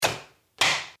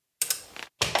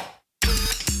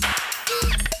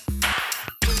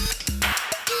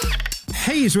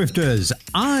Hey Zwifters,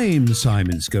 I'm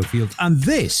Simon Schofield and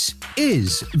this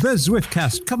is the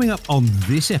Zwiftcast. Coming up on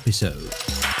this episode,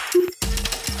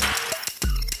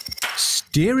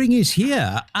 steering is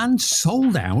here and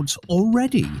sold out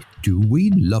already. Do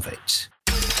we love it?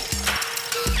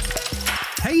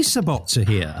 PacerBots are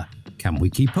here. Can we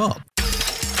keep up?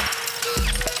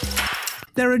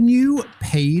 There are new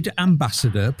paid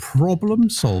ambassador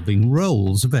problem-solving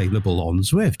roles available on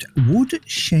Zwift. Would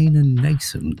Shane and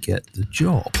Nathan get the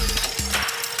job?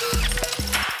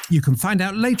 You can find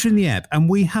out later in the ep, and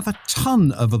we have a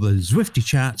ton of other Zwifty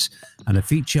chats and a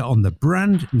feature on the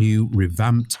brand new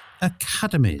revamped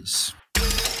Academies.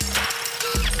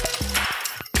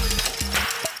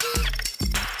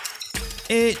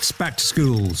 It's back to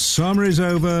school. Summer is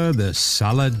over. The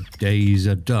salad days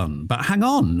are done. But hang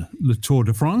on. The Tour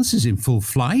de France is in full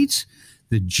flight.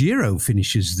 The Giro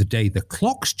finishes the day the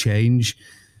clocks change.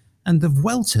 And the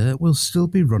Vuelta will still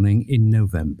be running in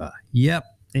November. Yep,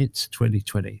 it's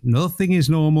 2020. Nothing is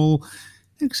normal,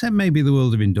 except maybe the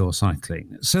world of indoor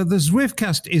cycling. So the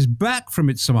Zwiftcast is back from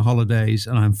its summer holidays,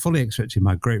 and I'm fully expecting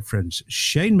my great friends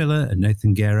Shane Miller and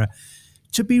Nathan Guerra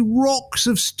to be rocks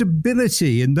of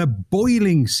stability in the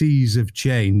boiling seas of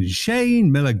change. Shane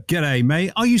Miller, g'day,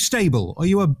 mate. Are you stable? Are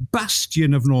you a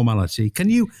bastion of normality? Can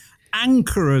you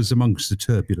anchor us amongst the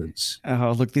turbulence?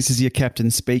 Oh, look, this is your captain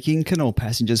speaking. Can all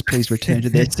passengers please return to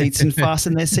their seats and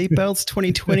fasten their seatbelts?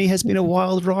 2020 has been a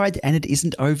wild ride and it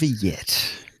isn't over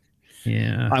yet.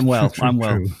 Yeah. I'm well.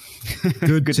 True.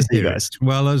 Good to see you guys.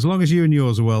 Well, as long as you and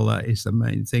yours are well, that is the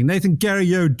main thing. Nathan Guerra,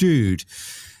 yo, dude.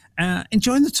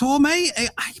 Enjoying the tour, mate?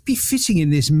 I'd be fitting in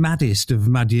this maddest of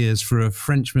mad years for a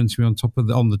Frenchman to be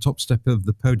on the top step of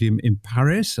the podium in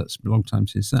Paris. That's a long time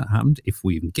since that happened, if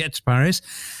we even get to Paris.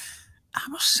 I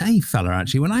must say, fella,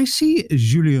 actually, when I see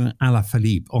Julien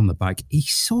Alaphilippe on the bike, he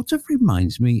sort of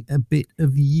reminds me a bit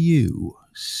of you.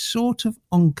 Sort of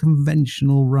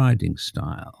unconventional riding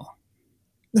style.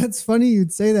 That's funny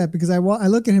you'd say that because I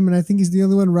look at him and I think he's the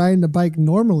only one riding the bike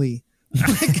normally.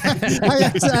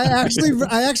 I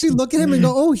actually look at him and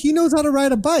go, oh, he knows how to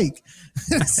ride a bike.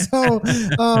 So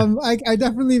I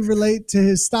definitely relate to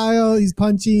his style. He's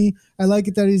punchy. I like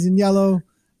it that he's in yellow.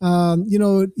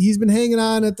 He's been hanging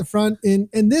on at the front and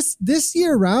this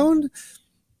year round,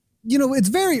 it's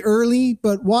very early,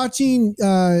 but watching,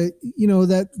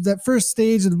 that first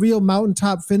stage of the real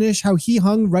mountaintop finish, how he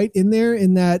hung right in there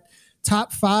in that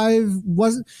top five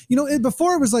wasn't,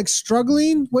 before it was like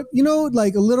struggling,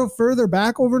 like a little further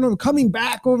back over and over, coming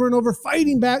back over and over,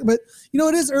 fighting back. But,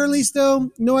 it is early still.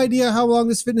 No idea how long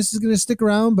this fitness is going to stick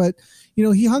around. But,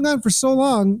 he hung on for so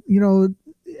long,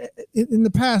 in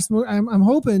the past. I'm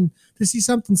hoping to see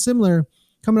something similar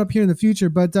coming up here in the future.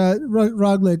 But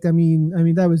Roglic, I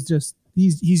mean, that was just,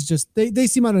 he's just, they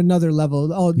seem on another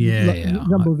level.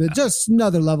 Just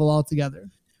another level altogether.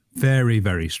 Very,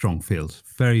 very strong field.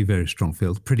 Very, very strong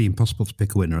field. Pretty impossible to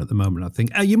pick a winner at the moment, I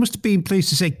think. You must have been pleased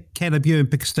to see Caleb Ewan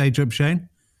pick a stage up, Shane.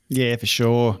 Yeah, for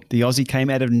sure. The Aussie came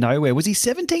out of nowhere. Was he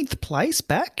 17th place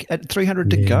back at 300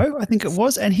 to go? I think it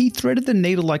was. And he threaded the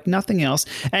needle like nothing else.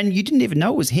 And you didn't even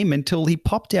know it was him until he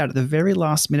popped out at the very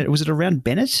last minute. Was it around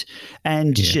Bennett?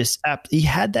 And he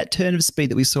had that turn of speed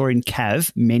that we saw in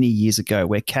Cav many years ago,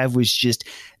 where Cav was just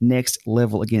next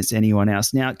level against anyone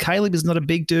else. Now, Caleb is not a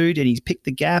big dude and he's picked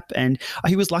the gap. And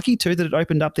he was lucky too that it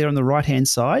opened up there on the right-hand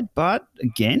side. But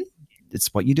again,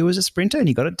 it's what you do as a sprinter and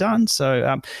he got it done.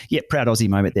 So, proud Aussie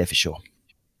moment there for sure.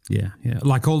 Yeah.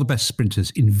 Like all the best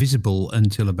sprinters, invisible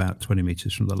until about 20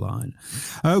 metres from the line.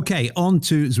 Okay, on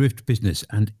to Zwift business,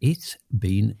 and it's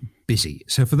been busy.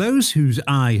 So for those whose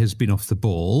eye has been off the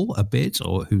ball a bit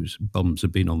or whose bums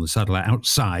have been on the saddle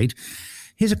outside,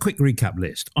 here's a quick recap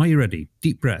list. Are you ready?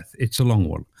 Deep breath. It's a long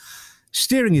one.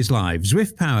 Steering is live.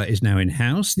 Zwift Power is now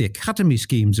in-house. The Academy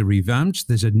schemes are revamped.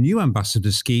 There's a new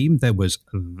ambassador scheme. There was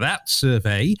that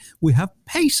survey. We have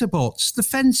PacerBots. The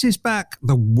fence is back.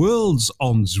 The Worlds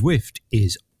on Zwift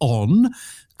is on.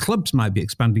 Clubs might be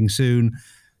expanding soon.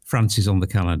 France is on the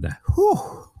calendar.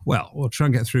 Whew. Well, we'll try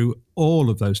and get through all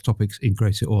of those topics in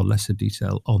greater or lesser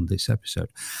detail on this episode.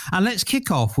 And let's kick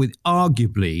off with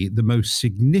arguably the most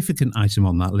significant item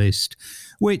on that list,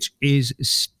 which is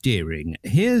steering.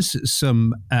 Here's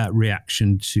some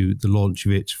reaction to the launch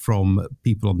of it from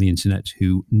people on the internet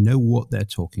who know what they're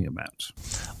talking about.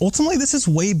 Ultimately, this is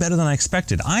way better than I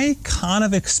expected. I kind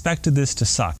of expected this to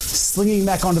suck. Slinging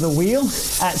back onto the wheel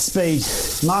at speed.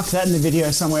 Mark that in the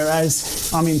video somewhere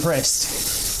as I'm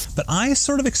impressed. But I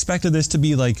sort of expected this to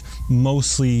be like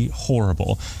mostly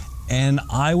horrible. and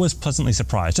I was pleasantly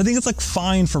surprised. I think it's like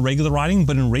fine for regular riding,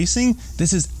 but in racing,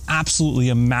 this is absolutely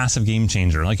a massive game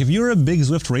changer. Like if you're a big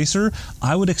Zwift racer,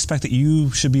 I would expect that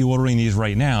you should be ordering these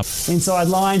right now. Inside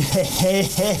line,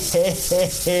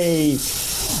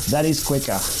 that is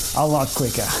quicker, a lot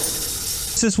quicker.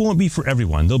 This won't be for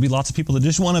everyone. There'll be lots of people that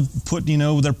just want to put,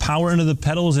 their power into the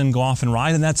pedals and go off and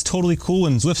ride, and that's totally cool,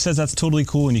 and Zwift says that's totally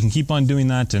cool, and you can keep on doing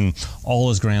that, and all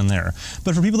is grand there.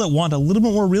 But for people that want a little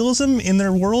bit more realism in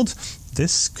their world,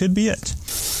 this could be it.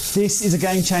 This is a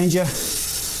game changer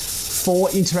for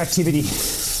interactivity.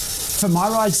 For my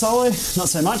ride solo, not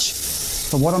so much.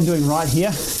 For what I'm doing right here,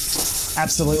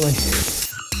 absolutely.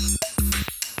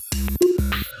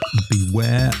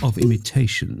 Beware of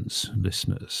imitations,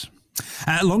 listeners.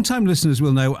 Long-time listeners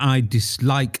will know I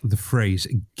dislike the phrase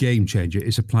game changer.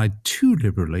 It's applied too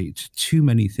liberally to too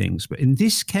many things. But in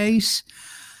this case,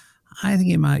 I think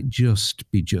it might just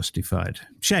be justified.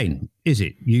 Shane, is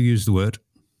it? You use the word.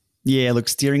 Yeah, look,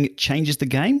 steering changes the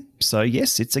game. So,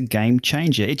 yes, it's a game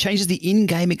changer. It changes the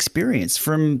in-game experience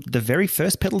from the very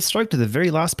first pedal stroke to the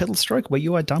very last pedal stroke where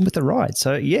you are done with the ride.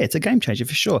 So, yeah, it's a game changer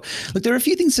for sure. Look, there are a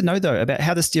few things to know, though, about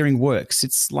how the steering works.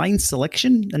 It's lane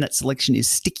selection, and that selection is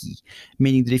sticky,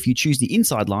 meaning that if you choose the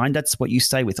inside line, that's what you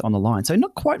stay with on the line. So,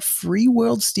 not quite free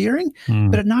world steering,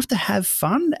 but enough to have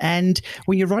fun. And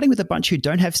when you're riding with a bunch who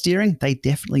don't have steering, they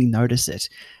definitely notice it.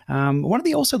 One of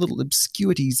the also little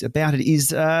obscurities about it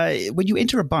is when you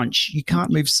enter a bunch, you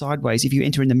can't move sideways if you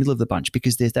enter in the middle of the bunch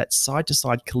because there's that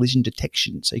side-to-side collision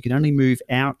detection. So you can only move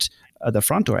out the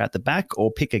front or out the back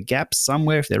or pick a gap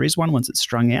somewhere if there is one once it's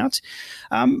strung out.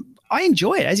 I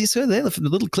enjoy it, as you saw there, from the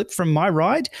little clip from my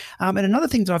ride. And another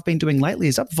thing that I've been doing lately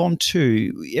is up Von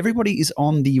 2, everybody is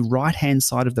on the right-hand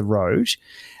side of the road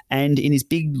and in this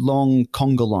big, long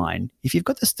conga line. If you've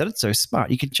got this, that's so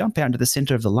smart, you can jump out into the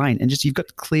center of the lane and just you've got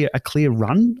a clear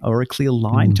run or a clear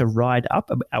line to ride up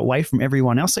away from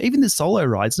everyone else. So even the solo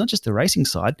rides, not just the racing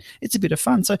side, it's a bit of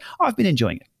fun. So I've been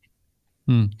enjoying it.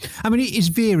 I mean, it is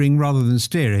veering rather than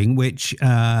steering, which,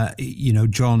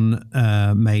 John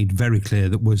made very clear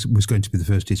that was going to be the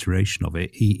first iteration of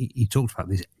it. He talked about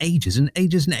this ages and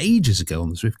ages and ages ago on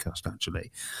the Zwiftcast, actually.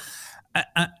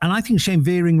 And I think, Shane,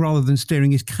 veering rather than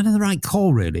steering is kind of the right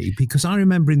call, really, because I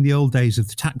remember in the old days of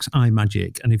the Tax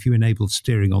iMagic, and if you enabled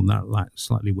steering on that like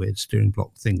slightly weird steering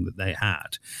block thing that they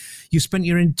had, you spent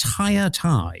your entire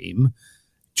time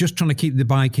just trying to keep the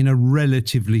bike in a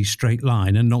relatively straight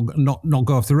line and not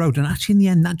go off the road. And actually, in the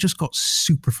end, that just got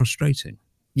super frustrating.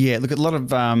 Yeah, look, a lot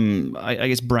of, I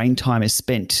guess, brain time is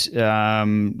spent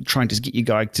trying to get your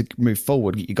guy to move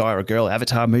forward, get your guy or girl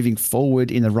avatar moving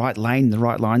forward in the right lane, the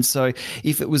right line. So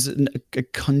if it was a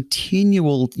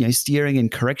continual, steering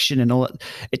and correction and all that,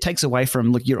 it takes away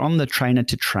from, look, you're on the trainer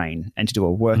to train and to do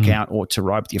a workout or to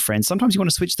ride with your friends. Sometimes you want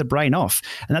to switch the brain off.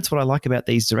 And that's what I like about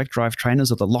these direct drive trainers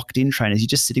or the locked-in trainers. You're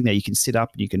just sitting there. You can sit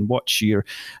up and you can watch your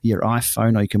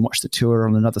iPhone or you can watch the tour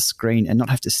on another screen and not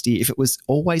have to steer. If it was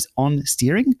always on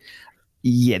steering,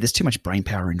 yeah, there's too much brain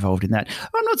power involved in that.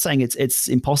 I'm not saying it's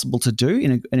impossible to do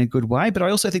in a good way, but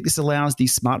I also think this allows the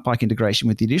smart bike integration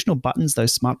with the additional buttons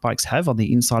those smart bikes have on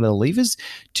the inside of the levers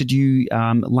to do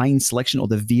lane selection or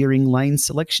the veering lane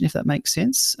selection, if that makes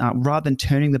sense, rather than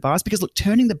turning the bars. Because look,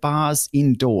 turning the bars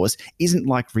indoors isn't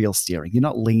like real steering. You're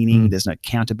not leaning. There's no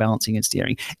counterbalancing and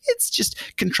steering. It's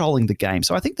just controlling the game.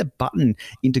 So I think the button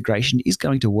integration is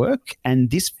going to work, and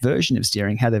this version of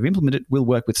steering, how they've implemented it, will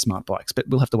work with smart bikes, but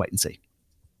we'll have to wait and see.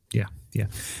 Yeah.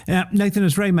 Nathan,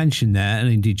 as Ray mentioned there, and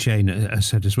indeed Shane has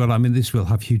said as well, I mean, this will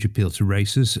have huge appeal to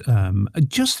racers.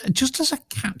 Just as a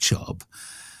catch-up,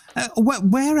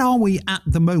 where are we at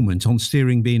the moment on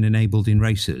steering being enabled in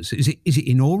races? Is it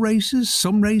in all races,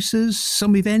 some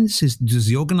events? Does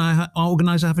the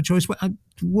organizer have a choice?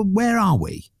 Where are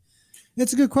we?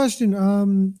 It's a good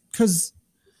question because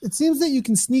it seems that you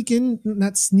can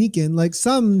not sneak in, like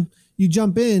some you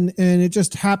jump in and it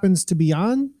just happens to be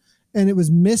on. And it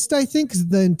was missed, I think, because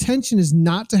the intention is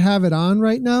not to have it on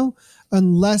right now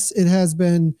unless it has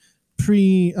been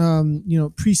pre-set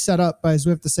up by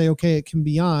Zwift to say, okay, it can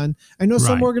be on. I know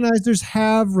some organizers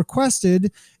have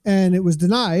requested and it was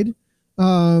denied,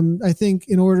 I think,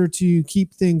 in order to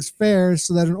keep things fair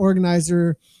so that an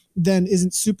organizer then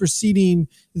isn't superseding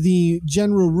the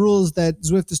general rules that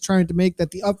Zwift is trying to make,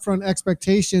 that the upfront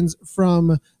expectations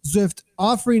from Zwift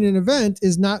offering an event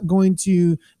is not going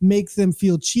to make them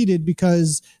feel cheated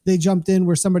because they jumped in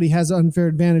where somebody has an unfair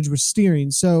advantage with steering.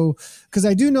 So, because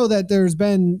I do know that there's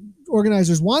been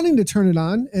organizers wanting to turn it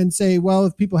on and say, well,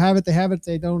 if people have it, they have it. If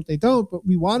they don't, they don't. But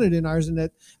we want it in ours. And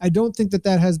that I don't think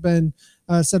that has been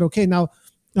said, okay. Now,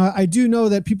 I do know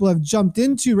that people have jumped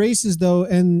into races though,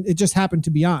 and it just happened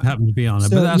to be on. So,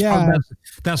 but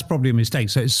that's probably a mistake.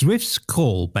 So it's Zwift's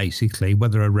call, basically,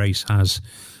 whether a race has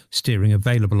steering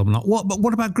available or not. But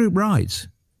what about group rides?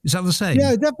 Is that the same?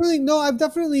 Yeah, definitely. No, I've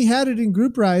definitely had it in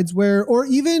group rides where, or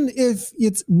even if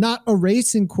it's not a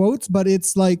race in quotes, but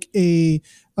it's like a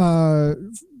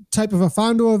type of a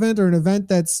fondo event or an event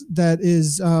that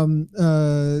is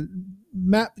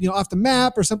map, off the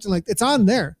map or something like it's on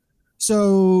there.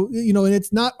 So, and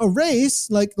it's not a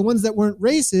race like the ones that weren't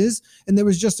races. And there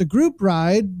was just a group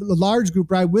ride, a large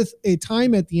group ride with a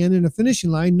time at the end and a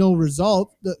finishing line, no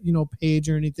result, page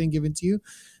or anything given to you.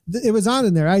 It was on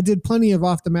in there. I did plenty of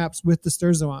off the maps with the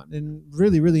Sturzo on and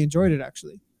really, really enjoyed it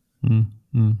actually.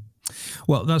 Mm-hmm.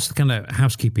 Well, that's the kind of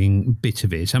housekeeping bit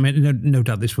of it. I mean, no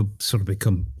doubt this will sort of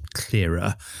become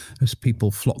clearer as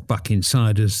people flock back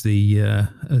inside as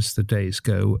the days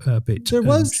go a bit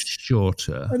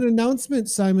shorter. An announcement,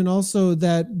 Simon, also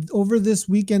that over this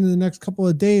weekend and the next couple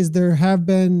of days, there have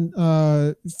been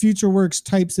FutureWorks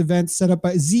types events set up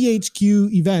by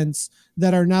ZHQ events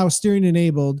that are now steering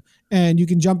enabled, and you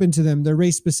can jump into them. They're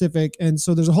race specific, and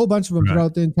so there's a whole bunch of them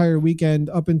throughout the entire weekend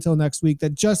up until next week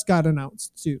that just got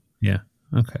announced too. Yeah.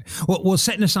 Okay. Well,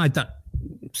 setting aside that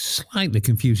slightly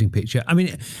confusing picture, I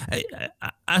mean,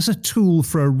 as a tool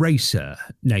for a racer,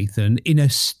 Nathan, in a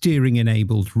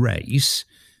steering-enabled race,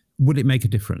 would it make a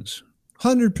difference?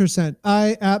 100%.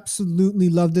 I absolutely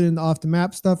loved it in the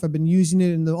off-the-map stuff. I've been using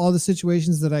it in all the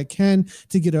situations that I can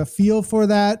to get a feel for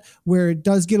that, where it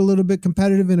does get a little bit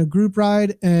competitive in a group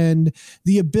ride, and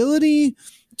the ability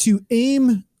to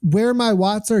aim where my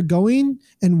watts are going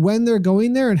and when they're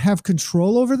going there and have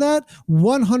control over that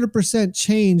 100%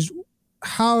 changed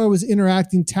how I was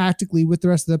interacting tactically with the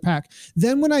rest of the pack.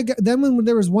 Then when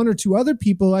there was one or two other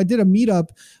people, I did a meetup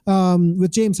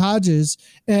with James Hodges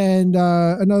and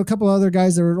another couple of other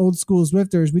guys that were old school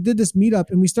Zwifters. We did this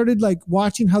meetup and we started like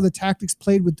watching how the tactics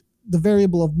played with the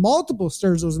variable of multiple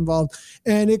Sturzos involved,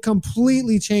 and it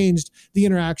completely changed the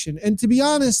interaction. And to be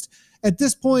honest, at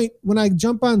this point, when I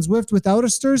jump on Zwift without a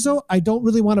Sturzo, I don't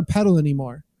really want to pedal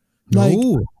anymore.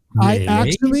 Really? I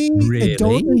actually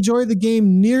don't enjoy the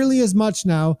game nearly as much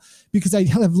now because I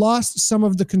have lost some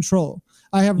of the control.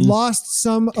 I have lost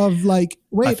some of I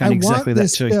want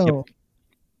this still. Yep.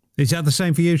 Is that the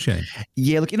same for you, Shane?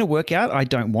 Yeah, look, in a workout, I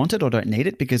don't want it or don't need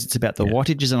it because it's about the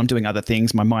wattages and I'm doing other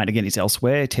things. My mind, again, is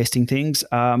elsewhere, testing things.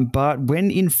 But when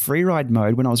in free ride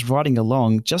mode, when I was riding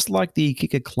along, just like the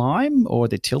kicker climb or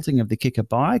the tilting of the kicker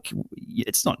bike,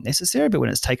 it's not necessary, but when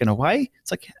it's taken away,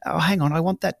 it's like, oh, hang on, I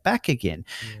want that back again.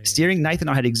 Yeah. Steering, Nathan,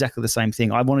 I had exactly the same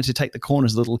thing. I wanted to take the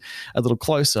corners a little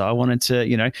closer. I wanted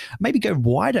to, maybe go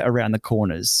wider around the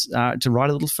corners to ride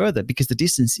a little further because the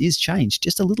distance is changed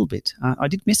just a little bit. I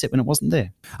did miss it when it wasn't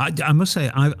there. I must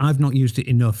say, I've not used it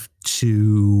enough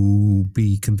to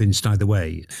be convinced either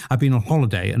way. I've been on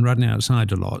holiday and riding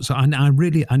outside a lot, so I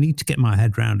need to get my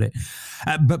head around it.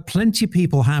 But plenty of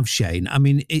people have, Shane. I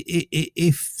mean,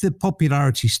 if the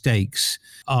popularity stakes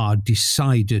are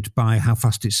decided by how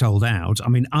fast it sold out, I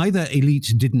mean, either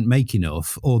Elite didn't make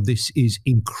enough or this is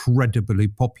incredibly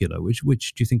popular. Which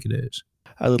do you think it is?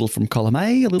 A little from column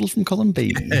A, a little from column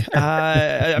B.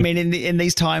 I mean, in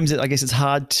these times, I guess it's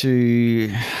hard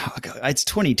to. It's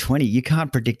 2020. You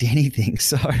can't predict anything.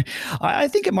 So I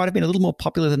think it might have been a little more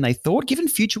popular than they thought. Given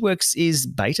FutureWorks is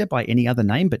beta by any other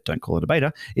name, but don't call it a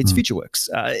beta. It's FutureWorks.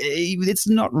 It's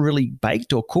not really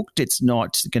baked or cooked. It's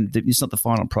not the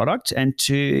final product. And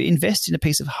to invest in a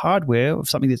piece of hardware of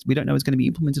something that we don't know is going to be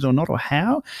implemented or not or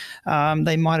how,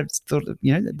 they might have thought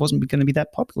it wasn't going to be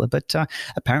that popular. But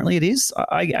apparently it is.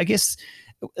 I guess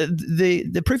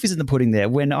the proof is in the pudding there.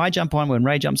 When I jump on, when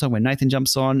Ray jumps on, when Nathan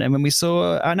jumps on, and when we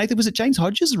saw Nathan, was it James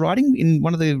Hodges riding in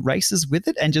one of the races with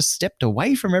it and just stepped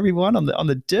away from everyone on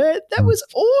the dirt? That was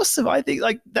awesome. I think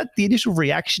that the initial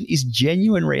reaction is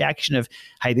genuine reaction of,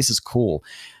 hey, this is cool.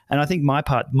 And I think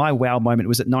my wow moment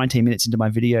was at 19 minutes into my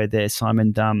video there,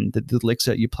 Simon, the little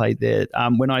excerpt you played there,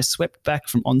 when I swept back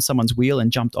from on someone's wheel and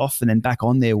jumped off and then back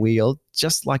on their wheel,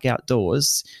 just like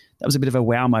outdoors. That was a bit of a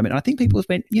wow moment. And I think people have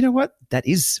went, you know what? That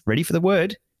is, ready for the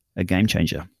word, a game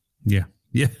changer. Yeah.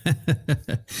 Yeah.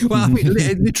 Well, I mean,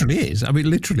 it literally is. I mean, it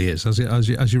literally is, as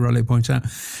you rightly point out.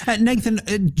 Nathan,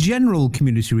 general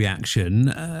community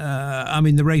reaction. I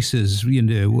mean, the racers,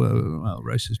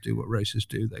 racers do what racers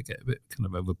do. They get a bit kind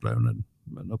of overblown and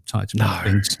uptight about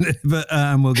things. But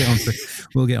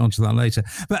we'll get onto that later.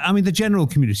 But I mean, the general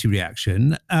community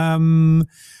reaction.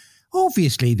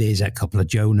 Obviously, there's a couple of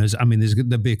Jonas. I mean,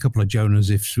 there'll be a couple of Jonas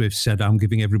if Zwift said, I'm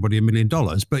giving everybody $1 million.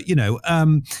 But,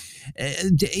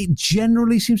 it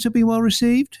generally seems to be well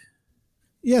received.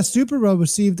 Yeah, super well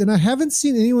received, and I haven't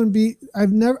seen anyone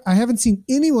I haven't seen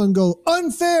anyone go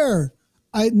unfair.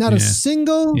 Not a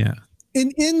single. Yeah.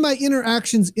 In my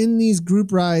interactions in these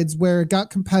group rides where it got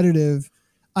competitive,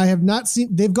 I have not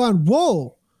seen. They've gone,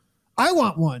 whoa, I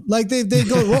want one. Like they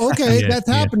go, well, okay, that's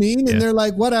happening, and they're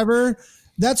like, whatever.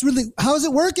 That's really, how's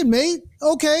it working, mate?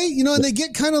 Okay, and they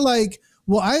get kind of like,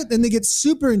 then they get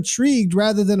super intrigued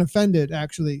rather than offended,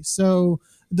 actually. So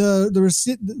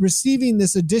receiving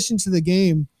this addition to the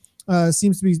game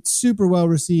seems to be super well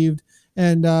received,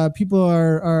 and people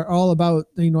are all about,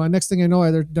 next thing I know,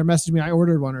 they're messaging me, I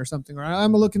ordered one or something, or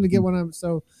I'm looking to get one.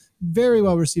 So very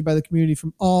well received by the community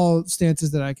from all stances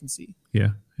that I can see. Yeah.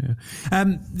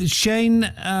 Shane,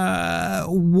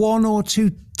 one or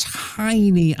two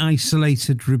tiny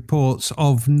isolated reports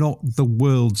of not the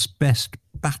world's best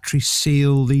battery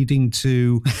seal leading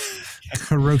to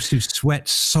corrosive sweat.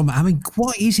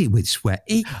 What is it with sweat?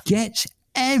 It gets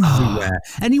everywhere.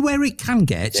 Anywhere it can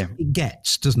get, it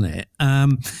gets, doesn't it?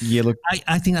 Look,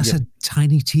 I think that's a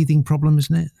tiny teething problem,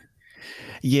 isn't it?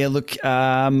 Yeah, look,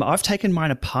 I've taken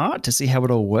mine apart to see how it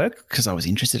all works because I was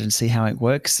interested in see how it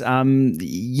works.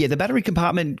 The battery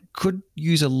compartment could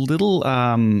use a little,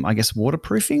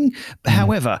 waterproofing.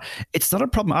 However, it's not a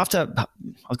problem after, I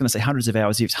was going to say hundreds of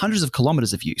hours use, hundreds of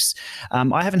kilometers of use.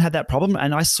 I haven't had that problem,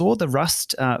 and I saw the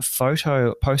rust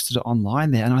photo posted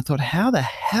online there, and I thought, how the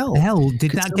hell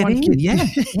did that get in? Yeah.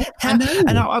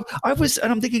 I know.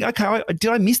 And I'm thinking, okay,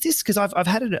 did I miss this? Because I've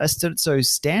had a Sturzo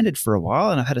standard for a while,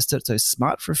 and I've had a Sturzo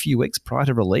Smart for a few weeks prior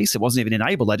to release. It wasn't even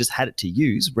enabled. I just had it to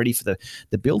use, ready for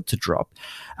the build to drop.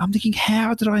 I'm thinking,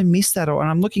 how did I miss that? And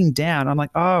I'm looking down. I'm like,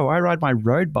 oh, I ride my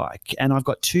road bike, and I've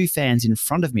got two fans in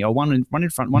front of me, or one in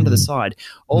front, one to the side.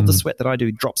 All the sweat that I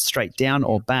do drops straight down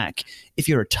or back. If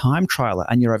you're a time trialer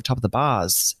and you're over top of the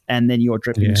bars, and then you're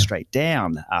dripping straight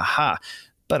down,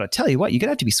 But I tell you what, you're going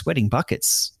to have to be sweating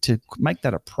buckets to make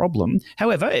that a problem.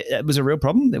 However, it was a real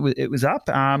problem. It was up,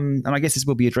 and I guess this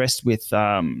will be addressed with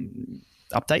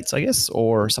updates, I guess,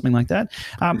 or something like that.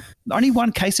 Only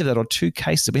one case of that, or two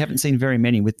cases. We haven't seen very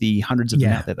many with the hundreds of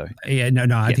them out there, though. Yeah, no.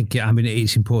 I think,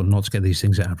 it's important not to get these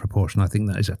things out of proportion. I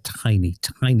think that is a tiny,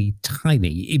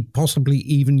 possibly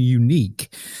even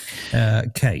unique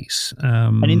case.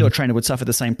 An indoor trainer would suffer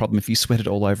the same problem if you sweated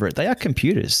all over it. They are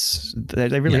computers.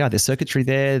 They really are. There's circuitry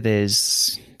there.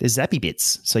 There's zappy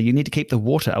bits. So you need to keep the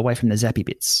water away from the zappy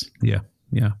bits. Yeah.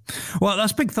 Yeah. Well,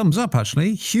 that's big thumbs up,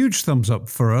 actually. Huge thumbs up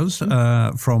for us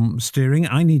from steering.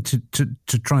 I need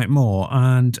to try it more.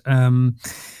 And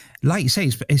like you say,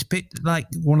 it's a bit like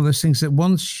one of those things that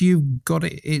once you've got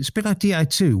it, it's a bit like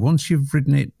Di2. Once you've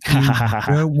ridden it, you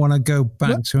don't want to go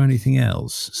back to anything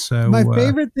else. So my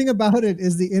favorite thing about it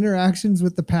is the interactions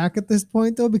with the pack at this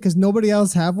point, though, because nobody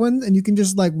else have one, and you can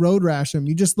just like road rash them.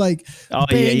 You just like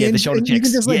the shoulder checks. You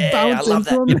can just like bounce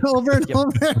into them over and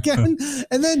over again.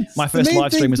 And then my first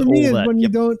live stream was all that. When you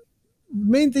don't.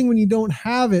 Main thing when you don't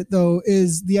have it, though,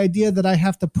 is the idea that I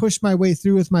have to push my way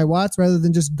through with my watts rather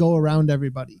than just go around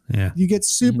everybody. Yeah. You get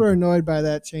super annoyed by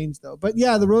that change, though. But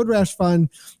yeah, the road rash fun.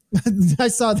 I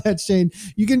saw that, Shane.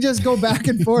 You can just go back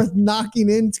and forth knocking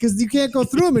in because you can't go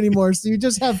through them anymore. So you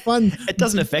just have fun. It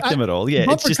doesn't affect them at all. Yeah,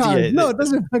 it's just no, it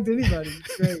doesn't affect anybody.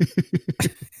 It's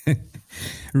great.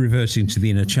 Reversing to the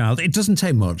inner child. It doesn't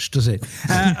take much, does it?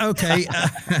 Okay.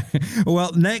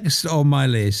 Well, next on my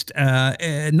list,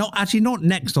 not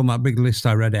next on that big list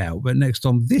I read out, but next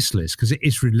on this list because it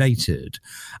is related,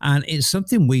 and it's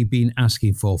something we've been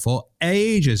asking for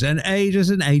ages and ages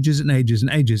and ages and ages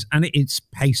and ages, and it's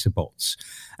PacerBots.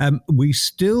 We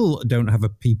still don't have a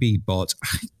PB bot.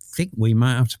 I think we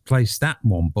might have to place that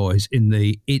one, boys, in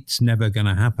the it's never going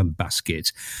to happen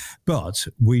basket. But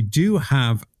we do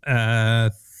have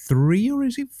 3 or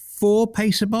is it 4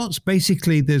 PacerBots?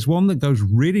 Basically, there's one that goes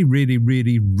really, really,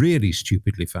 really, really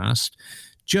stupidly fast,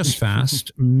 just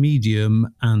fast,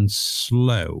 medium, and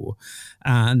slow.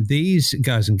 And these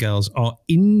guys and girls are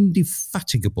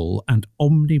indefatigable and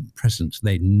omnipresent.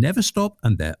 They never stop,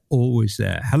 and they're always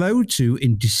there. Hello to,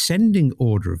 in descending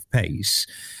order of pace,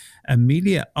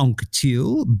 Amelia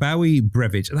Oncatil, Bowie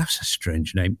Brevitt, that's a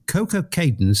strange name, Coco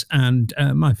Cadence, and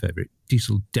my favourite,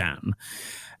 Diesel Dan.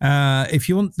 If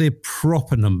you want the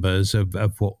proper numbers of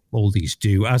what all these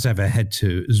do, as ever, head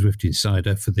to Zwift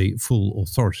Insider for the full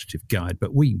authoritative guide.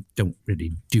 But we don't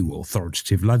really do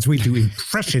authoritative, lads. We do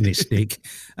impressionistic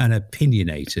and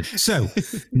opinionated. So,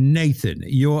 Nathan,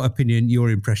 your opinion,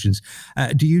 your impressions.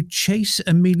 Do you chase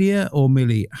Amelia or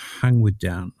merely hang with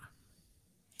Dan?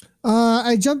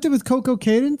 I jumped in with Coco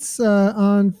Cadence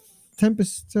on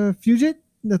Tempest Fugit.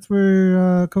 That's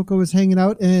where Coco was hanging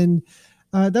out, and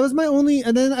that was my only.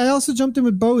 And then I also jumped in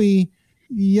with Bowie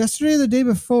yesterday or the day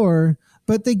before.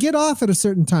 but they get off at a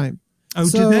certain time. Oh,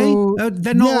 do they? Oh,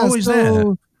 they're not always there.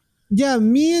 Yeah,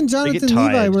 me and Jonathan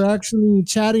Levi were actually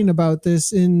chatting about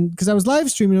this because I was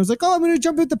live streaming. I was like, I'm going to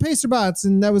jump with the PacerBots.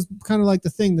 And that was kind of like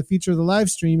the feature of the live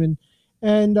stream.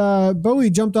 And Bowie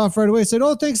jumped off right away, said,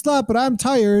 thanks a lot, but I'm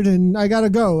tired and I got to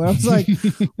go. And I was like,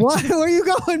 why? Where are you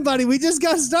going, buddy? We just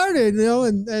got started,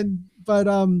 but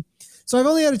so I've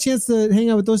only had a chance to hang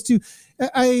out with those two.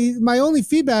 My only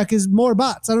feedback is more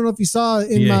bots. I don't know if you saw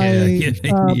in my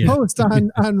post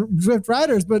on Zwift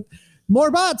Riders, but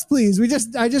more bots, please.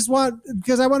 I just want,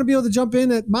 because I want to be able to jump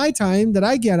in at my time that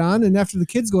I get on, and after the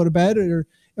kids go to bed,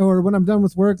 or when I'm done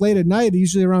with work late at night,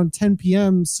 usually around 10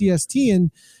 p.m. CST,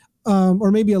 and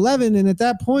or maybe 11. And at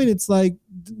that point, it's like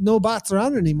no bots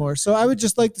around anymore. So I would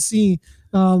just like to see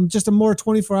just a more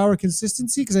 24-hour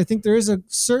consistency, because I think there is a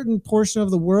certain portion of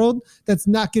the world that's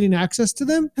not getting access to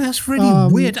them. That's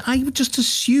really weird. I just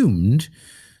assumed,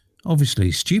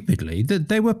 obviously stupidly, that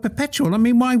they were perpetual. I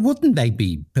mean, why wouldn't they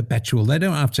be perpetual? They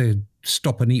don't have to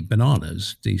stop and eat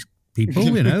bananas, these people,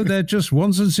 they're just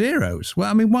ones and zeros. Well,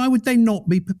 I mean, why would they not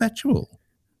be perpetual?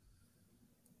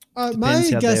 My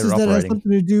guess is that it has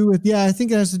something to do with, I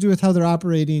think it has to do with how they're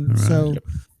operating. Right. So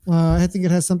I think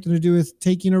it has something to do with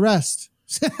taking a rest.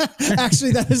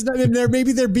 Actually, that is not in there.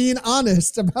 Maybe they're being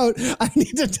honest about, I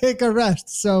need to take a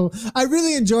rest. So I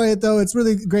really enjoy it, though. It's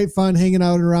really great fun hanging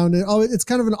out around it. It's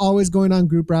kind of an always going on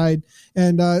group ride.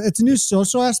 And it's a new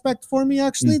social aspect for me,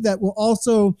 actually, that will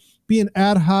also be an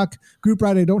ad hoc group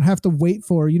ride I don't have to wait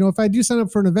for. If I do sign up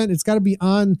for an event, it's got to be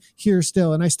on here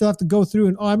still, and I still have to go through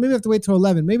and I maybe have to wait till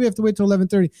 11, maybe I have to wait till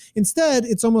 11:30. Instead,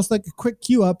 it's almost like a quick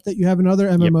queue up that you have in other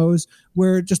MMOs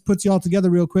where it just puts you all together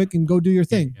real quick and go do your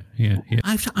thing. Yeah.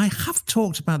 I have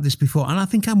talked about this before, and I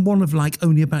think I'm one of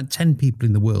only about 10 people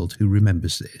in the world who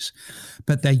remembers this.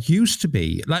 But there used to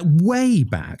be, way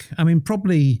back, I mean,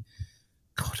 probably,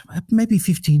 maybe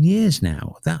 15 years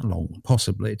now, that long,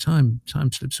 possibly. Time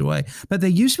slips away. But there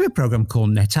used to be a program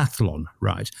called Netathlon,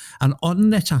 right? And on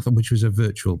Netathlon, which was a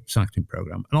virtual cycling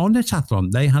program, and on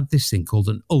Netathlon, they had this thing called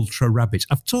an Ultra Rabbit.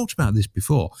 I've talked about this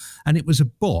before, and it was a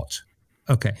bot.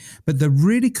 Okay. But the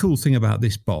really cool thing about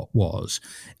this bot was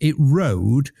it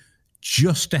rode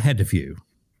just ahead of you.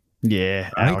 Yeah.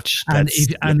 Right? Ouch. And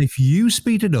if you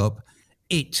speeded up,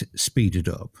 it speeded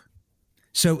up.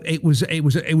 So it was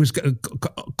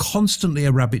constantly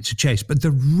a rabbit to chase. But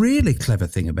the really clever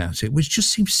thing about it, which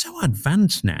just seems so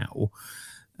advanced now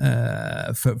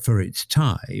for its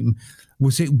time,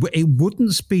 was it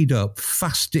wouldn't speed up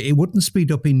fast. It wouldn't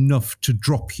speed up enough to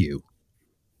drop you.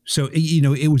 So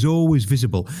it was always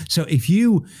visible. So if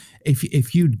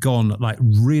you'd gone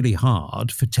really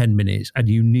hard for 10 minutes and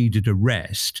you needed a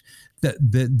rest,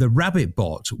 the rabbit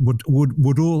bot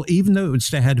would all, even though it would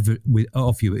stay ahead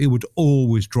of you, it would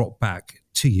always drop back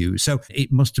to you. So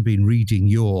it must have been reading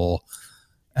your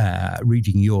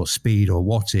speed or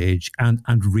wattage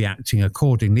and reacting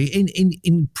accordingly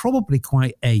in probably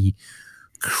quite a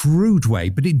crude way,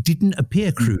 but it didn't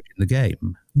appear crude in the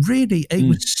game. Really, it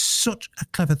was such a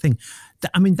clever thing.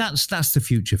 I mean, that's the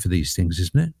future for these things,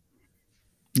 isn't it?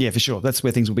 Yeah, for sure. That's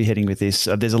where things will be heading with this.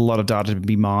 There's a lot of data to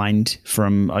be mined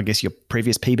from, I guess, your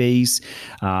previous PBs,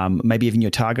 maybe even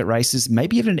your target races,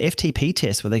 maybe even an FTP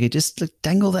test where they could just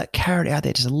dangle that carrot out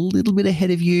there just a little bit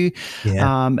ahead of you,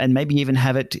 and maybe even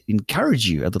have it encourage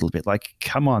you a little bit, like,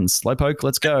 come on, slowpoke,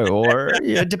 let's go. Or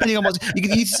depending on what,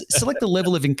 you select the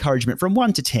level of encouragement from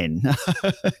 1 to 10.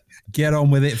 Get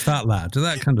on with it, fat lad,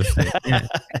 that kind of thing. Yeah.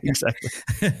 Exactly.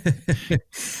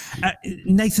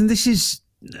 Nathan, this is...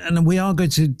 And we are going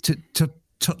to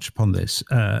touch upon this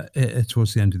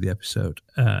towards the end of the episode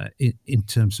in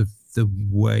terms of the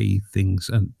way things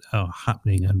are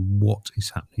happening and what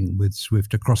is happening with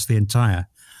Zwift across the entire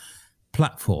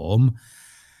platform,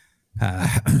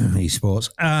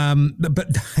 esports. But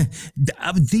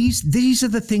these are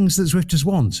the things that Zwifters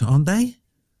want, aren't they?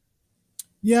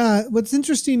 Yeah. What's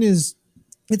interesting is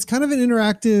it's kind of an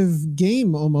interactive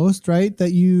game almost, right?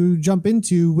 That you jump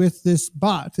into with this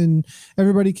bot, and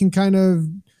everybody can kind of,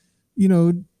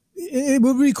 it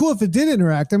would be cool if it did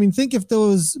interact. I mean, think if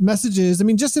those messages,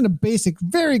 just in a basic,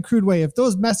 very crude way, if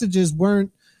those messages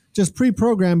weren't just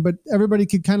pre-programmed, but everybody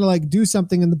could kind of do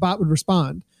something and the bot would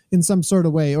respond in some sort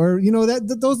of way, or,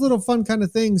 those little fun kind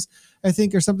of things, I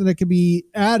think, are something that could be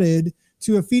added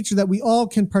to a feature that we all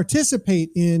can participate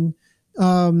in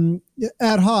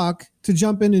ad hoc to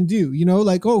jump in and do,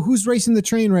 who's racing the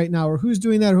train right now, or who's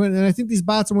doing that. And I think these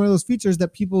bots are one of those features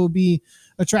that people will be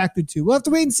attracted to. We'll have to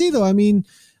wait and see, though. I mean,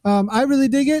 I really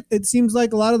dig it. It seems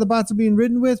like a lot of the bots are being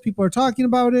ridden with. People are talking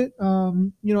about it.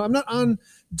 I'm not on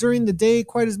during the day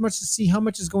quite as much to see how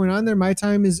much is going on there. My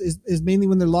time is mainly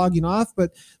when they're logging off,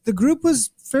 but the group was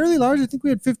fairly large. I think we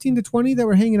had 15 to 20 that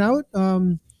were hanging out.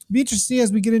 Be interesting to see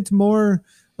as we get into more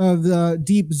of the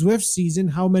deep Zwift season,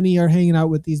 how many are hanging out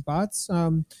with these bots.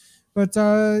 But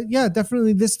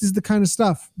definitely this is the kind of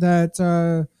stuff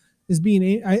that is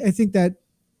being, I think that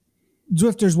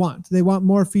Zwifters want. They want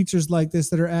more features like this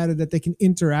that are added that they can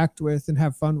interact with and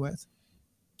have fun with.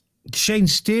 Shane,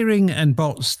 steering and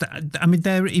bots, I mean,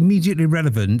 they're immediately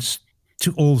relevant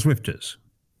to all Zwifters.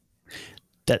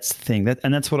 That's the thing,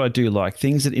 and that's what I do like.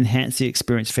 Things that enhance the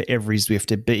experience for every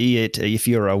Zwifter, be it if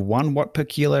you're a 1 watt per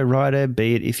kilo rider,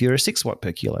 be it if you're a 6 watt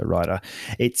per kilo rider.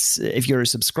 If you're a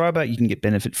subscriber, you can get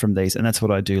benefit from these, and that's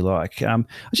what I do like. I was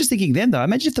just thinking then, though,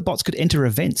 imagine if the bots could enter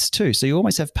events too. So you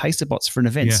almost have PacerBots for an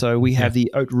event. Yeah. So we have the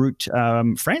Haute Route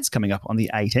France coming up on the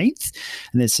 18th,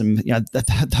 and there's some,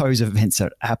 those events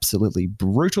are absolutely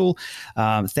brutal.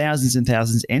 Thousands and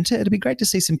thousands enter. It'd be great to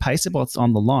see some PacerBots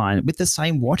on the line with the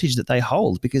same wattage that they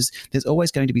hold, because there's always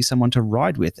going to be someone to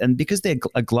ride with. And because they're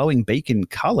a glowing beacon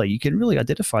color, you can really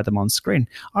identify them on screen.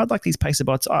 I'd like these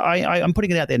PacerBots. I'm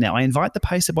putting it out there now. I invite the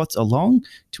PacerBots along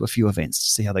to a few events to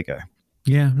see how they go.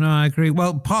 Yeah, no, I agree.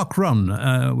 Well, Park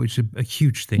Run, which is a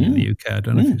huge thing in the UK. I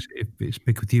don't know if it's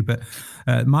big with you, but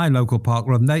my local Park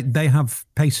Run, they have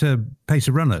pacer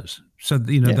runners. So,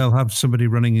 they'll have somebody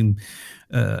running in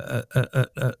a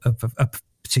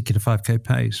particular 5K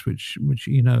pace, which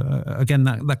again,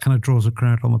 that kind of draws a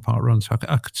crowd on the Park Run. So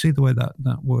I could see the way that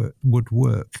would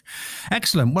work.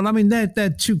 Excellent. Well, I mean, they're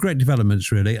two great developments,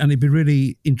 really, and it'd be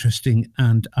really interesting,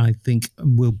 and I think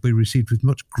will be received with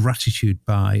much gratitude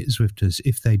by Zwifters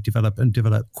if they develop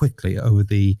quickly over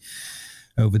the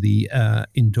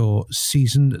indoor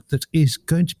season that is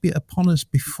going to be upon us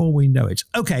before we know it.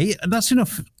 Okay, that's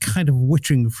enough kind of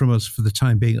wittering from us for the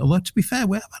time being. Although, to be fair,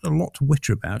 we have had a lot to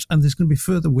witter about, and there's going to be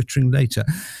further wittering later,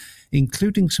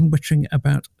 including some wittering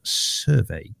about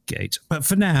Surveygate. But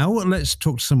for now, let's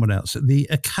talk to someone else. The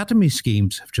Academy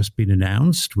schemes have just been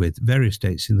announced, with various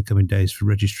dates in the coming days for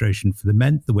registration for the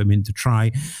men, the women to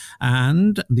try,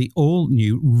 and the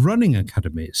all-new running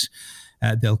academies.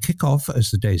 They'll kick off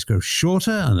as the days grow shorter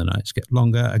and the nights get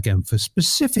longer. Again, for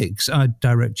specifics, I'd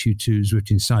direct you to Zwift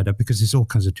Insider, because there's all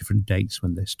kinds of different dates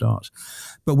when they start.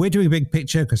 But we're doing a big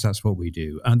picture because that's what we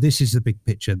do. And this is the big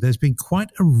picture. There's been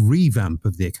quite a revamp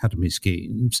of the Academy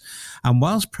schemes. And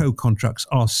whilst pro contracts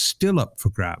are still up for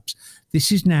grabs,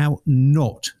 this is now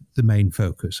not the main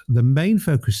focus. The main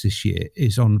focus this year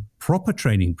is on proper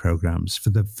training programs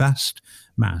for the vast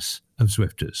mass of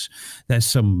Zwifters. There's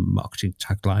some marketing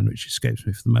tagline which escapes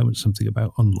me for the moment, something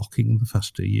about unlocking the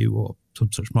faster you, or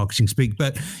some such marketing speak.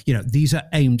 But, these are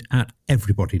aimed at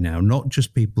everybody now, not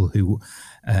just people who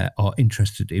are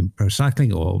interested in pro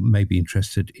cycling, or maybe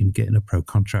interested in getting a pro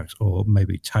contract, or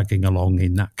maybe tagging along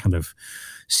in that kind of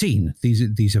scene.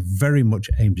 These are very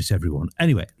much aimed at everyone.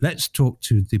 Anyway, let's talk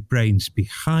to the brains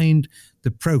behind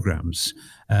the programs.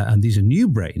 And these are new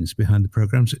brains behind the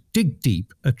programs at Dig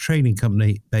Deep, a training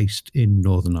company based in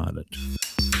Northern Ireland.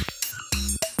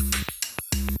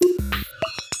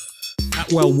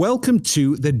 Well, welcome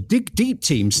to the Dig Deep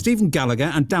team, Stephen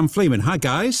Gallagher and Dan Fleeman. Hi,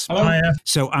 guys. Hello. Hiya.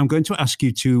 So I'm going to ask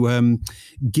you to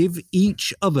give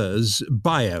each other's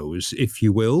bios, if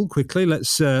you will, quickly.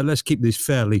 Let's keep this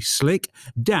fairly slick.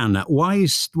 Dan, why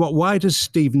does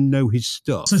Stephen know his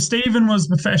stuff? So Stephen was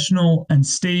professional, and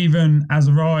Stephen, as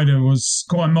a rider, was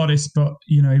quite modest, but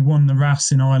he won the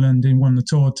RAS in Ireland, he won the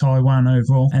Tour of Taiwan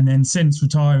overall, and then since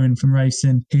retiring from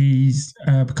racing, he's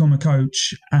become a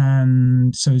coach,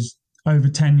 and so he's over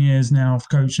 10 years now of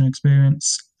coaching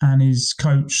experience, and he's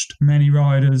coached many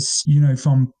riders,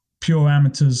 from pure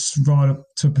amateurs right up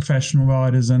to professional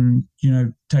riders, and,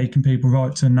 taking people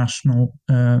right to national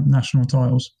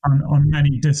titles on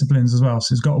many disciplines as well.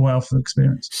 So he's got a wealth of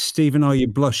experience. Stephen, are you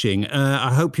blushing?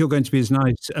 I hope you're going to be as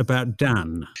nice about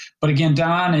Dan. But again,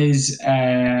 Dan is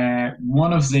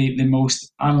one of the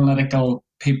most analytical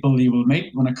people you will meet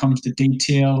when it comes to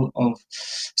detail of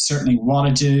certainly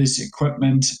wattages,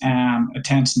 equipment,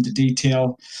 attention to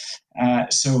detail.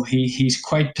 So he's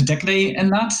quite particular in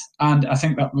that, and I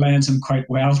think that lends him quite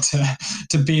well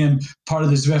to being part of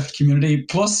the Zwift community.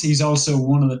 Plus, he's also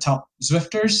one of the top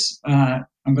Zwifters.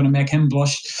 I'm going to make him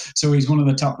blush. So he's one of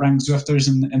the top ranked Zwifters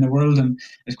in the world, and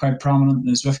is quite prominent in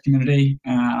the Zwift community,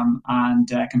 and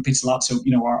competes a lot. So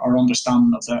our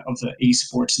understanding of the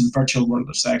esports and virtual world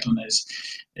of cycling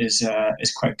is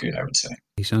quite good, I would say.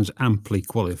 He sounds amply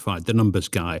qualified, the numbers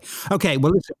guy. Okay,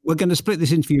 well, listen, we're going to split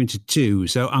this interview into two.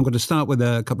 So I'm going to start with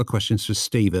a couple of questions for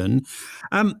Stephen.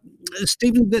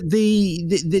 Stephen,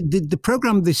 the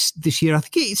program this year, I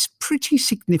think it's pretty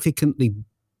significantly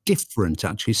different,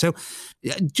 actually. So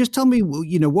just tell me,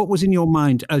 what was in your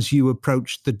mind as you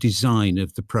approached the design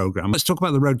of the program? Let's talk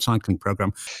about the road cycling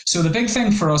program. So the big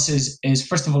thing for us is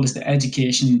first of all, is the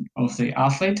education of the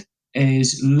athlete,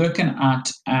 is looking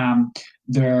at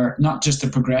their, not just the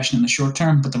progression in the short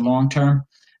term, but the long term,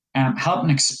 helping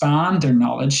expand their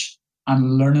knowledge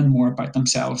and learning more about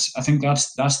themselves. I think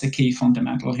that's the key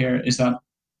fundamental here, is that,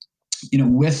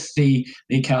 with the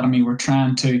Academy, we're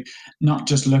trying to not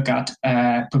just look at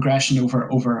progression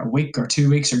over a week or 2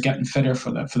 weeks, or getting fitter for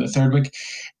the third week.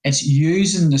 It's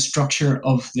using the structure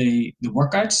of the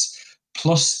workouts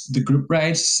plus the group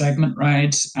rides, segment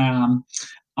rides,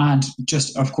 and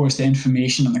just, of course, the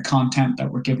information and the content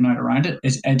that we're giving out around it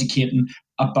is educating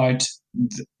about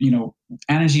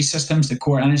energy systems, the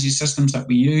core energy systems that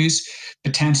we use,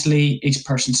 potentially each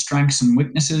person's strengths and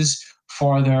weaknesses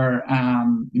for their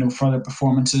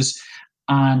performances,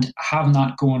 and having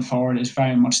that going forward is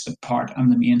very much the part and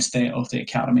the mainstay of the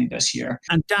Academy this year.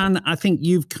 And Dan, I think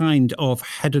you've kind of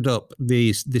headed up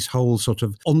this whole sort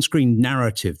of on-screen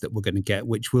narrative that we're going to get,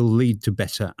 which will lead to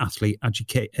better athlete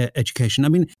education. I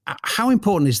mean, how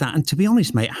important is that? And to be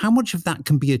honest, mate, how much of that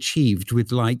can be achieved with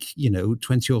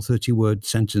 20 or 30 word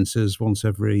sentences once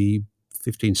every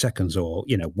 15 seconds, or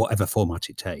whatever format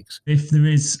it takes? If there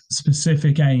is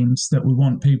specific aims that we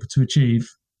want people to achieve,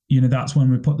 that's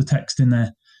when we put the text in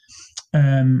there.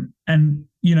 And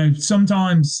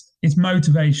sometimes it's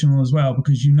motivational as well,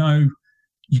 because you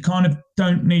kind of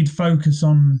don't need to focus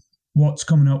on what's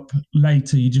coming up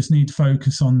later. You just need to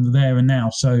focus on the there and now.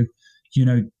 So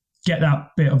get that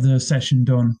bit of the session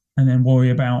done and then worry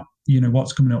about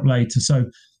what's coming up later. So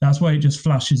that's why it just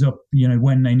flashes up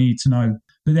when they need to know.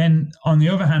 But then on the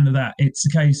other hand of that, it's a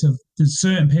case of there's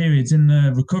certain periods in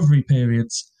the recovery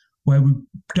periods where we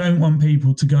don't want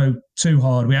people to go too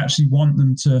hard. We actually want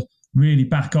them to really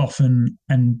back off and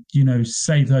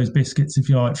save those biscuits, if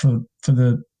you like, for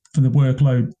the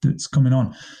workload that's coming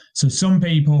on. So some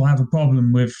people have a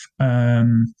problem with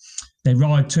they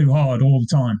ride too hard all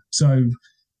the time. So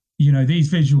these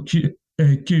visual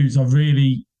cues are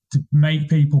really to make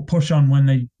people push on when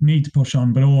they need to push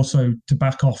on, but also to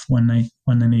back off when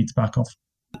they need to back off.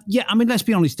 Yeah, I mean, let's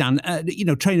be honest, Dan.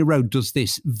 Trainer Road does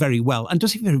this very well and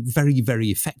does it very, very, very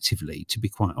effectively, to be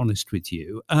quite honest with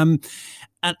you. And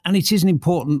it is an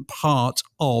important part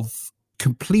of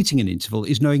completing an interval,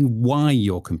 is knowing why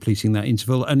you're completing that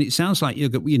interval. And it sounds like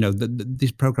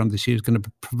this program this year is going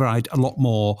to provide a lot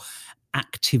more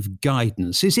active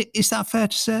guidance. Is that fair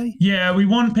to say? Yeah, we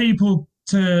want people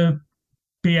to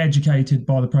be educated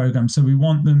by the program. So we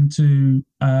want them to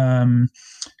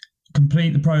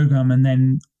complete the program and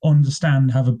then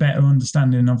have a better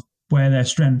understanding of where their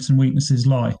strengths and weaknesses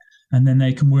lie. And then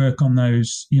they can work on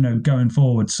those, going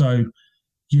forward. So,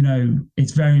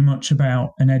 it's very much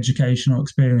about an educational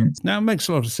experience. Now, it makes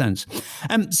a lot of sense.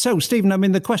 So, Stephen, I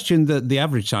mean, the question that the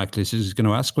average cyclist is going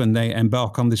to ask when they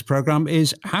embark on this program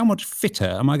is, how much fitter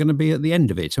am I going to be at the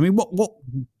end of it? I mean, what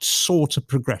sort of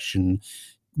progression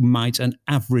might an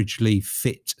averagely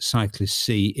fit cyclist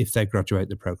see if they graduate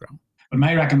the program? But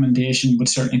my recommendation would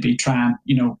certainly be try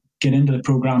and, get into the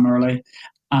program early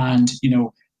and,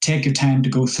 take your time to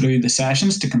go through the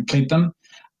sessions to complete them.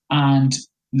 And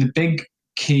the big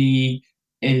key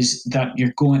is that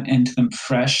you're going into them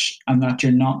fresh and that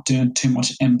you're not doing too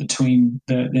much in between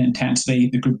the intensity,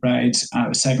 the group rides,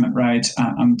 the segment rides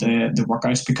and the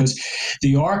workouts, because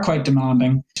they are quite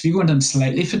demanding. If you go into them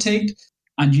slightly fatigued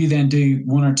and you then do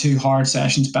 1 or 2 hard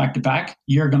sessions back to back,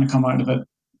 you're going to come out of it,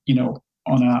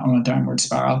 on a downward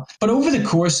spiral. But over the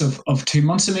course of 2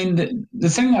 months, I mean, the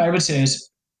thing that I would say is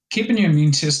keeping your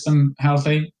immune system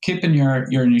healthy, keeping your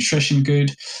nutrition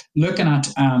good, looking at,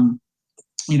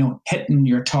 hitting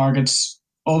your targets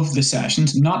of the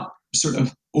sessions, not sort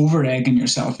of over egging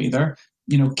yourself either,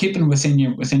 keeping within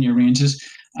your ranges.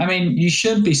 I mean, you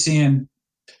should be seeing,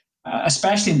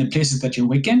 especially in the places that you're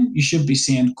weak in, you should be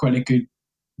seeing quite a good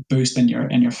boost in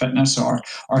your fitness, or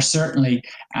certainly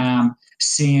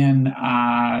seeing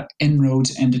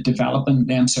inroads into developing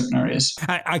them certain areas.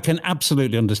 I can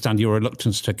absolutely understand your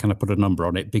reluctance to kind of put a number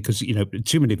on it, because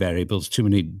too many variables, too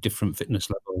many different fitness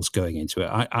levels going into it.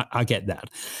 I get that.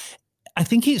 I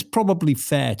think it's probably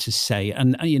fair to say,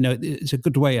 and it's a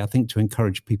good way, I think, to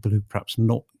encourage people who perhaps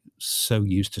not so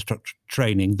used to structured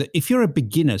training, that if you're a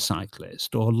beginner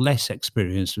cyclist or less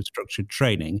experienced with structured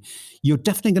training, you're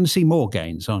definitely going to see more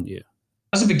gains, aren't you?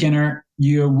 As a beginner,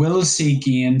 you will see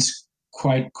gains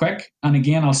quite quick. And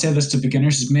again, I'll say this to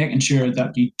beginners, is making sure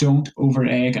that you don't over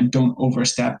egg and don't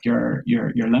overstep your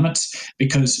limits,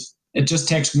 because It just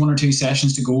takes 1 or 2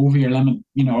 sessions to go over your limit,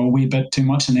 a wee bit too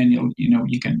much, and then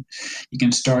you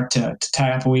can start to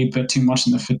tie up a wee bit too much,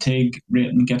 and the fatigue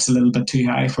rating gets a little bit too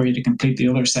high for you to complete the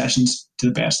other sessions to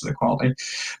the best of the quality.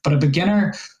 But a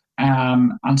beginner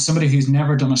and somebody who's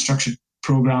never done a structured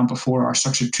program before or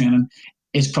structured training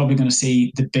is probably going to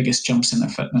see the biggest jumps in their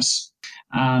fitness.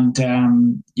 And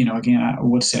again, I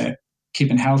would say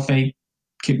keeping healthy,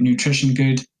 keeping nutrition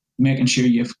good, making sure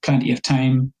you have plenty of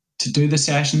time to do the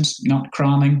sessions, not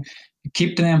cramming.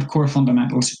 Keep to them core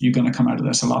fundamentals. You're going to come out of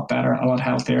this a lot better, a lot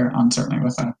healthier, and certainly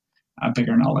with a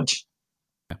bigger knowledge.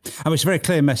 It's a very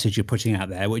clear message you're putting out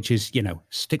there, which is,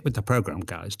 stick with the program,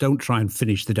 guys. Don't try and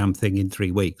finish the damn thing in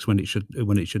 3 weeks when it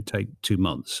should take 2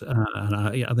 months. And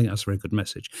I think that's a very good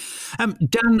message.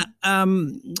 Dan,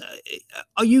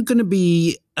 are you going to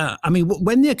be?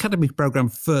 When the Academy program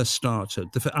first started,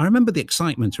 I remember the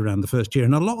excitement around the first year,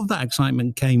 and a lot of that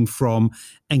excitement came from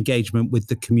engagement with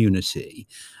the community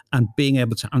and being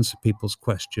able to answer people's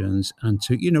questions and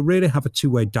to, really have a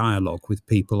two-way dialogue with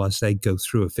people as they go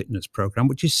through a fitness program,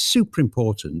 which is super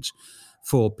important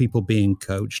for people being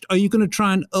coached. Are you going to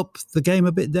try and up the game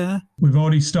a bit there? We've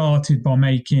already started by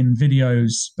making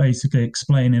videos basically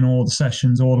explaining all the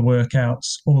sessions, all the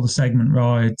workouts, all the segment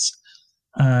rides.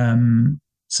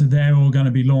 So they're all going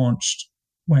to be launched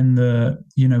when the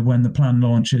plan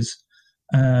launches.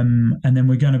 And then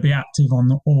we're going to be active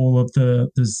on all of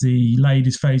there's the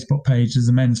ladies' Facebook page, there's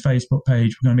the men's Facebook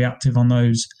page. We're going to be active on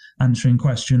those, answering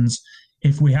questions.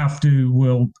 If we have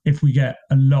to, if we get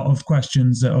a lot of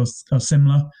questions that are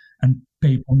similar and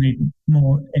people need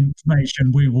more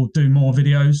information, we will do more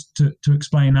videos to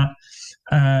explain that.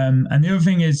 And the other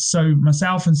thing is, so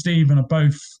myself and Stephen are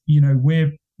both,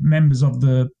 we're members of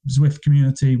the Zwift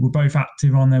community. We're both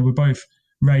active on there. We're both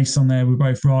race on there, we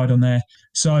both ride on there.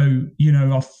 So,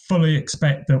 I fully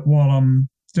expect that while I'm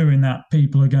doing that,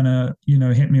 people are going to,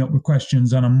 hit me up with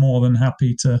questions, and I'm more than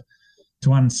happy to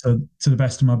answer to the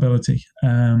best of my ability.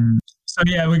 So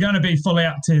yeah, we're going to be fully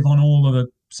active on all of the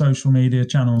social media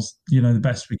channels, the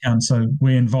best we can. So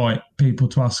we invite people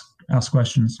to ask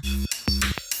questions.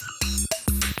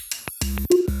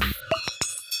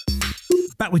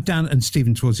 Back with Dan and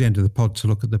Stephen towards the end of the pod to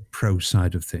look at the pro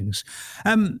side of things.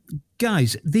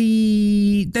 Guys,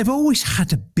 they've always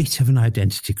had a bit of an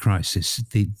identity crisis,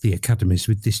 the academies,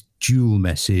 with this dual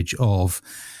message of,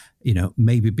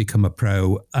 maybe become a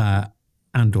pro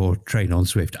and or train on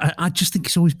Zwift. I just think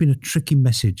it's always been a tricky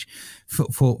message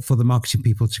for the marketing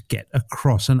people to get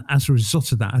across. And as a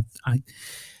result of that, I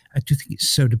do think it's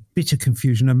sowed a bit of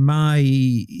confusion. And my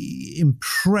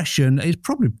impression is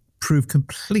probably proved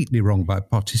completely wrong by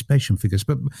participation figures,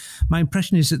 but my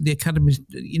impression is that the academies,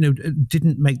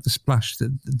 didn't make the splash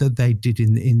that they did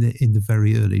in the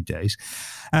very early days.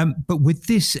 But with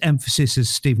this emphasis, as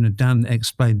Stephen and Dan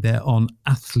explained there, on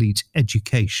athlete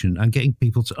education and getting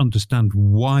people to understand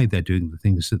why they're doing the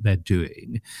things that they're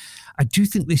doing, I do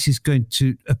think this is going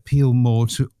to appeal more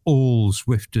to all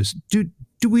Zwifters. Do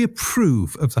we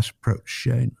approve of that approach,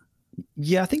 Shane?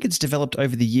 Yeah, I think it's developed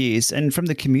over the years and from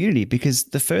the community, because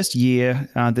the first year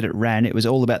that it ran, it was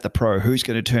all about the pro, who's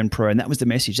going to turn pro. And that was the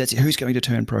message. That's it. Who's going to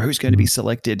turn pro? Who's going to be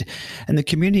selected? And the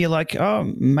community are like,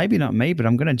 oh, maybe not me, but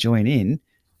I'm going to join in.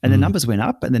 And the numbers went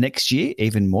up, and the next year,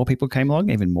 even more people came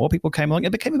along. It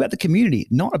became about the community,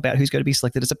 not about who's going to be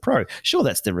selected as a pro. Sure,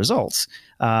 that's the results.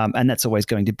 And that's always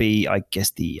going to be, I guess,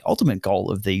 the ultimate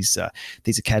goal of these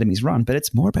academies run. But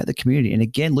it's more about the community. And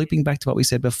again, looping back to what we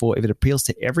said before, if it appeals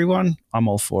to everyone, I'm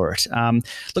all for it.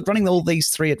 Look, running all these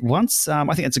three at once, I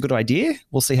think that's a good idea.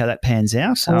 We'll see how that pans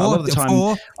out. A lot of the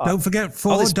time, don't forget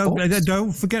four.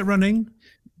 Don't forget running.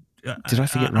 Did I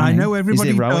forget running? I know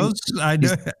everybody does. I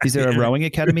know. Is there a rowing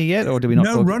academy yet, or do we not?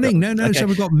 No running. No. Okay. So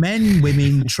we've got men,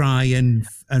 women, try and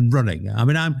running. I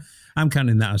mean, I'm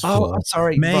counting that as four. Oh,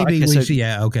 sorry. Maybe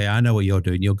okay. I know what you're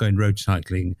doing. You're going road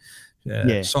cycling.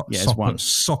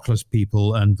 Sockless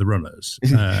people and the runners.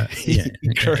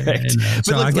 Correct.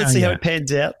 But look, let's see how it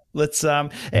pans out. Let's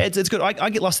it's good. I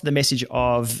get lost in the message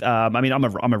of I'm a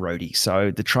roadie, so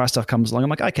the tri stuff comes along. I'm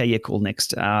like, okay, yeah, cool,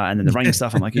 next. And then the running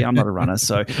stuff, I'm like, yeah, I'm not a runner,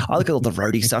 so I look at all the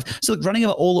roadie stuff. So look, running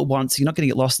all at once, you're not going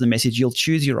to get lost in the message. You'll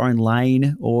choose your own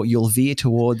lane, or you'll veer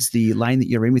towards the lane that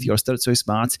you're in with your so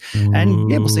smarts, and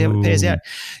we'll see how it pairs out.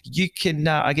 You can,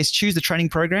 I guess, choose the training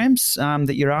programs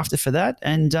that you're after for that,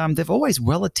 and they've always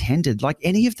well attended. Like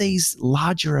any of these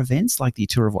larger events, like the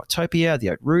Tour of Watopia, the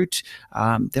Haute Route,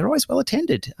 they're always well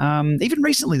attended. Even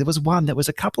recently, there was one that was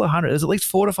a couple of hundred. There was at least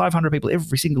 400 to 500 people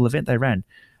every single event they ran.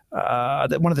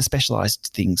 One of the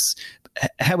specialized things.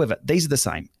 However, these are the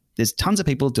same. There's tons of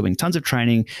people doing tons of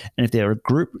training. And if they're a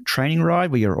group training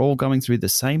ride where you're all going through the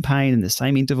same pain and the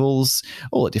same intervals,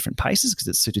 all at different paces because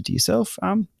it's suited to yourself,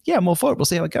 I'm all for it. We'll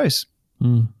see how it goes.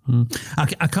 Mm-hmm.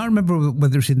 I can't remember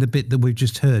whether it's in the bit that we've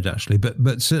just heard, actually,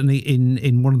 but certainly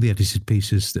in one of the edited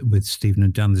pieces that with Stephen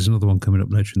and Dan, there's another one coming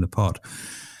up later in the pod.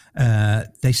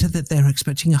 They said that they're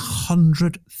expecting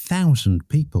 100,000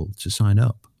 people to sign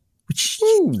up, which is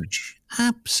huge.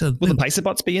 Absolutely. Will the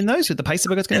PacerBots be in those? Are the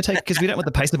PacerBots going to take? Because we don't want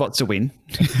the PacerBots to win.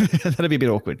 That'd be a bit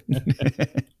awkward.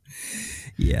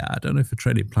 Yeah, I don't know if a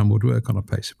training plan would work on a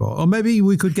PacerBot. Or maybe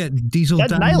we could get Diesel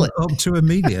down up to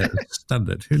Amelia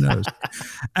standard. Who knows?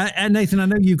 And Nathan, I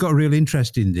know you've got a real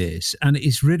interest in this, and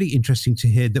it's really interesting to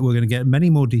hear that we're going to get many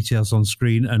more details on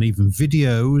screen and even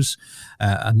videos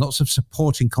and lots of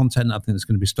supporting content. I think there's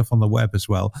going to be stuff on the web as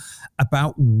well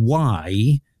about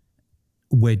why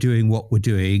we're doing what we're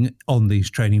doing on these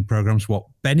training programs, what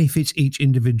benefits each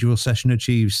individual session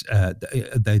achieves.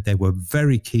 They were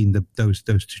very keen, those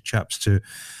two chaps, to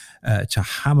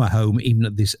hammer home, even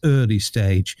at this early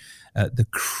stage, the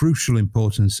crucial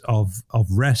importance of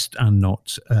rest and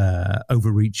not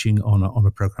overreaching on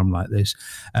a program like this.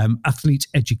 Athlete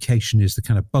education is the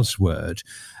kind of buzzword.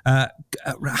 I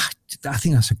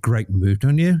think that's a great move,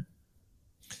 don't you?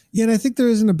 Yeah, and I think there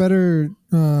isn't a better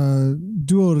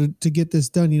duo to get this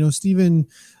done. You know, Stephen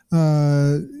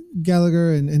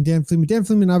Gallagher and Dan Fleeman. Dan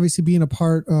Fleeman obviously being a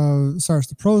part of Cyrus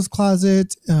the Pros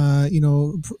Closet,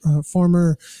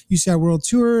 former UCI World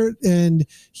Tour, and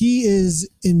he is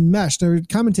enmeshed. I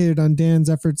commentated on Dan's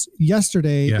efforts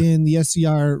yesterday in the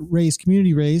SCR race,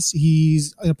 community race.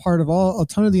 He's a part of a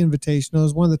ton of the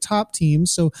Invitationals, one of the top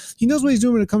teams. So he knows what he's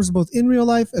doing when it comes to both in real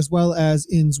life as well as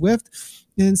in Zwift.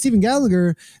 And Stephen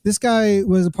Gallagher, this guy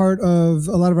was a part of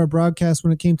a lot of our broadcasts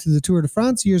when it came to the Tour de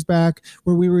France years back,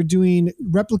 where we were doing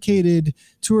replicated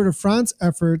Tour de France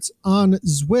efforts on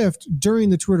Zwift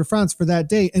during the Tour de France for that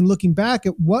day, and looking back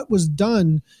at what was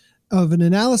done of an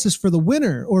analysis for the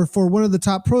winner or for one of the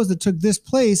top pros that took this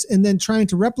place, and then trying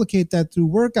to replicate that through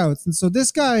workouts. And so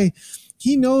this guy,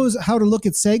 he knows how to look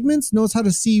at segments, knows how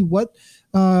to see what,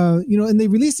 and they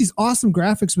released these awesome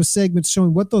graphics with segments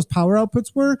showing what those power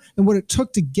outputs were and what it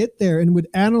took to get there, and would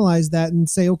analyze that and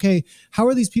say, okay, how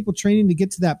are these people training to get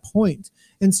to that point?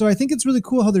 And so I think it's really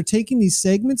cool how they're taking these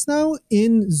segments now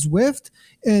in Zwift,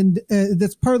 and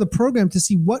that's part of the program to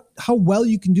see how well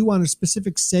you can do on a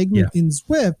specific segment in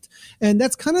Zwift. And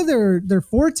that's kind of their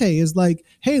forte, is like,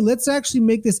 hey, let's actually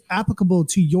make this applicable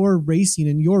to your racing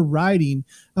and your riding.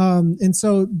 And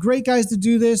so great guys to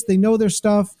do this. They know their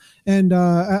stuff. And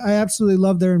I absolutely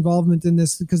love their involvement in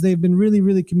this, because they've been really,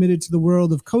 really committed to the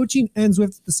world of coaching and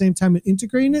Zwift at the same time and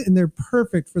integrating it. And they're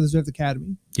perfect for the Zwift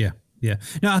Academy. Yeah. Yeah.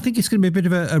 Now, I think it's going to be a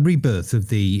bit of a rebirth of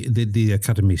the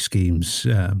Academy schemes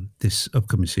this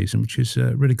upcoming season, which is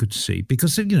really good to see,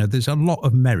 because, there's a lot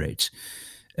of merit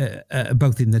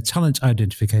both in the talent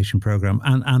identification program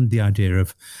and the idea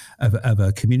of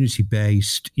a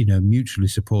community-based, mutually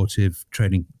supportive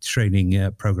training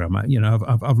program.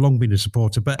 I've long been a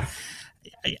supporter, but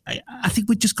I think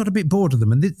we just got a bit bored of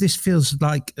them, and this feels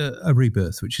like a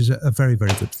rebirth, which is a very,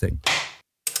 very good thing.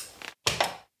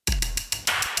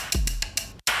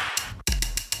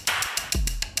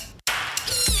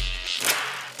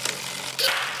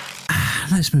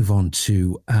 Let's move on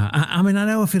to, I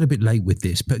know I feel a bit late with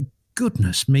this, but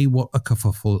goodness me, what a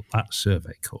kerfuffle that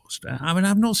survey caused.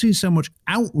 I've not seen so much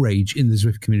outrage in the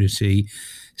Zwift community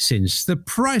since the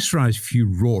price rise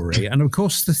furore. And of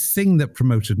course, the thing that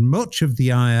promoted much of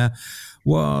the ire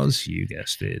was, you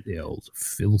guessed it, the old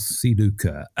filthy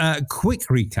lucre. Quick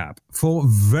recap: for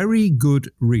very good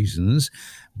reasons,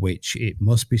 which it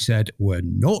must be said were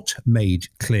not made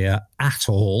clear at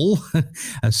all,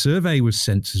 a survey was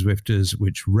sent to Zwifters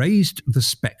which raised the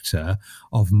spectre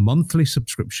of monthly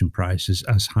subscription prices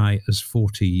as high as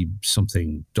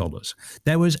 $40-something.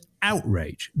 There was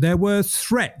outrage, there were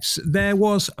threats, there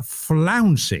was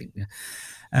flouncing.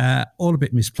 All a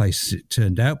bit misplaced, as it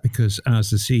turned out, because as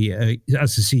the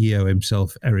CEO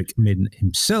himself, Eric Min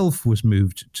himself, was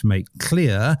moved to make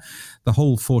clear, the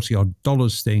whole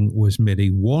 $40-odd thing was merely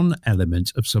one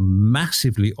element of some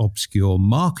massively obscure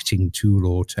marketing tool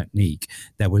or technique.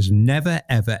 There was never,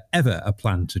 ever, ever a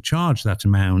plan to charge that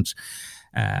amount,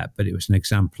 but it was an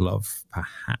example of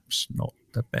perhaps not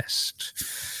the best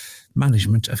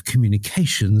management of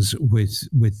communications with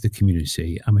the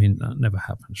community. That never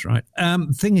happens, right?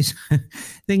 Thing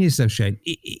is though, Shane,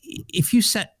 if you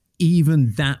set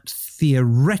even that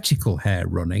theoretical hair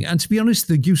running, and to be honest,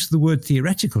 the use of the word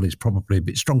theoretical is probably a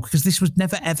bit strong, because this was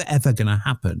never, ever, ever going to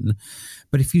happen.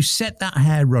 But if you set that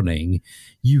hair running,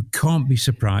 you can't be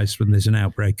surprised when there's an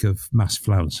outbreak of mass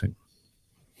flouncing.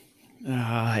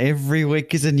 Every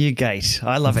week is a new gate.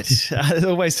 I love it. There's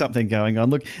always something going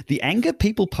on. Look, the anger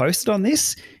people posted on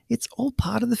this, it's all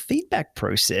part of the feedback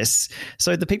process.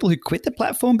 So the people who quit the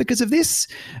platform because of this,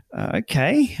 well,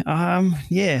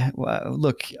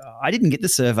 look, I didn't get the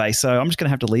survey, so I'm just going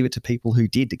to have to leave it to people who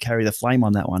did to carry the flame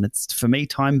on that one. It's, for me,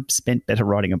 time spent better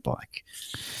riding a bike.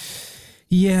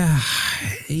 Yeah.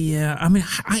 I mean,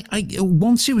 I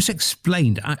once it was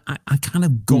explained, I kind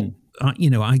of got...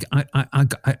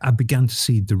 I began to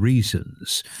see the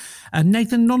reasons. And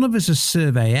Nathan, none of us are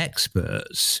survey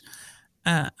experts.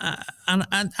 And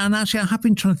actually,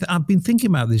 I've been thinking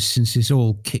about this since this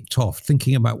all kicked off,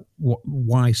 thinking about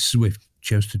why Zwift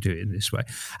chose to do it in this way.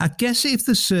 I guess if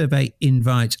the survey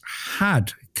invite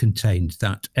had contained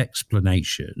that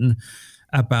explanation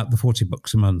about the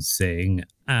 $40 a month thing,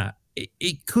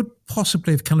 it could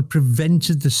possibly have kind of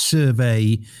prevented the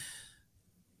survey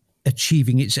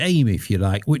achieving its aim, if you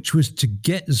like, which was to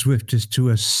get Zwifters to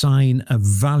assign a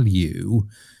value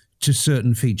to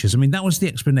certain features. I mean, that was the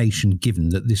explanation given,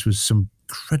 that this was some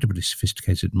incredibly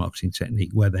sophisticated marketing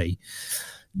technique where they,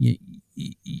 the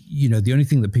only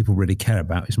thing that people really care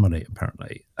about is money,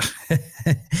 apparently.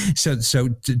 So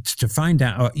to find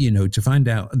out,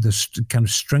 the kind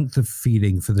of strength of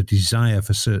feeling for the desire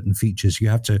for certain features, you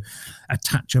have to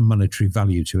attach a monetary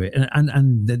value to it,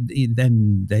 and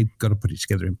then they've got to put it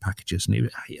together in packages, and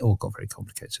it all got very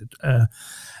complicated. But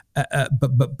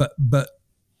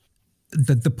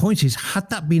the point is, had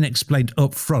that been explained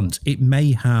up front, it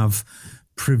may have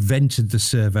prevented the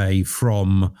survey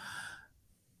from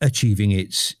achieving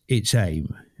its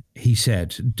aim, he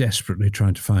said, desperately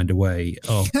trying to find a way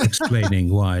of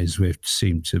explaining why Zwift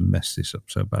seemed to mess this up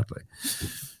so badly.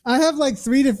 I have like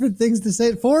 3 different things to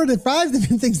say, 4 to 5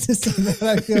 different things to say that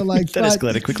I feel like. That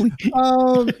escalated quickly.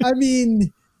 I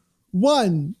mean,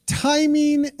 1,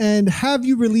 timing, and have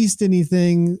you released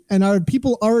anything? And are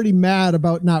people already mad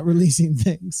about not releasing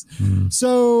things?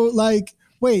 So like,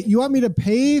 wait, you want me to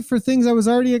pay for things I was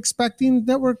already expecting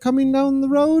that were coming down the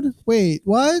road? Wait,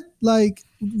 what? Like,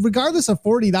 regardless of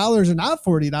 $40 or not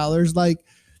 $40, like,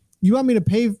 you want me to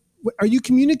pay? Are you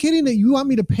communicating that you want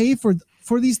me to pay for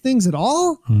these things at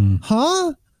all?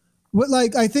 Huh? What?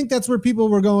 Like, I think that's where people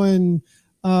were going.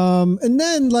 And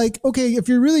then, like, okay, if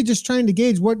you're really just trying to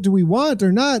gauge what do we want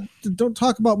or not, don't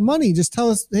talk about money. Just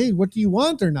tell us, hey, what do you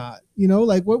want or not?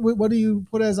 Like, what do you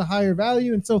put as a higher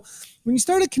value? And so when you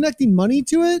started connecting money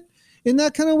to it in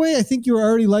that kind of way, I think you were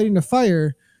already lighting a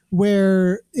fire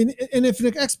where, and if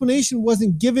an explanation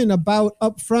wasn't given about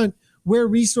upfront where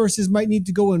resources might need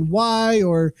to go and why,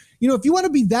 or, if you want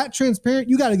to be that transparent,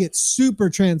 you got to get super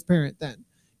transparent then.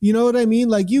 You know what I mean?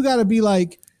 Like, you got to be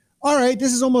like, all right,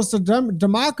 this is almost a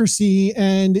democracy,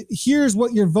 and here's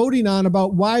what you're voting on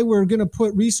about why we're going to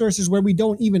put resources where we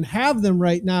don't even have them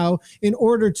right now in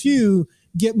order to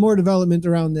get more development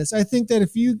around this. I think that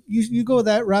if you go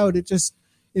that route,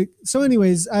 so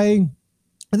anyways, I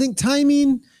think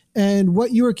timing and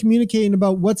what you are communicating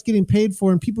about what's getting paid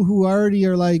for, and people who already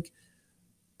are like,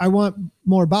 I want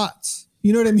more bots.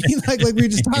 You know what I mean? like we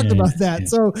just talked about that.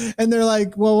 So, and they're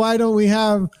like, well, why don't we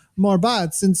have more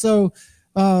bots? And so,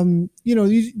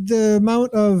 the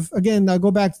amount of, again, I'll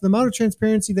go back to the amount of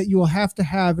transparency that you will have to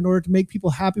have in order to make people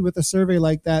happy with a survey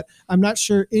like that. I'm not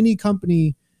sure any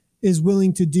company is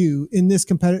willing to do in this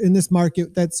in this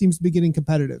market that seems to be getting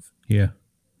competitive. Yeah.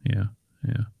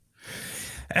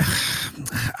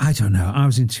 I don't know. I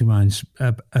was in two minds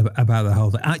about the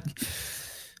whole thing.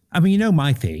 I mean,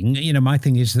 my thing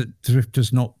is that Zwift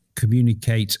does not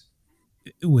communicate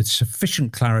with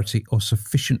sufficient clarity or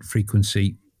sufficient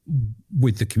frequency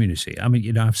with the community. I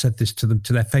mean, I've said this to them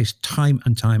to their face time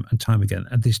and time and time again,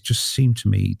 and this just seemed to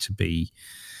me to be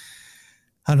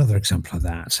another example of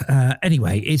that.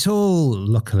 Anyway, it's all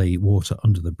luckily water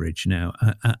under the bridge now,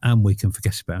 and we can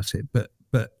forget about it. But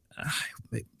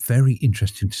very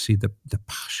interesting to see the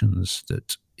passions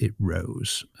that it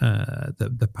rose,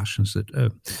 the passions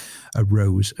that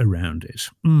arose around it.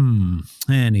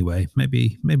 Anyway,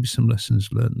 maybe some lessons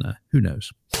learned there. Who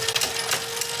knows?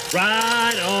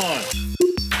 Right on.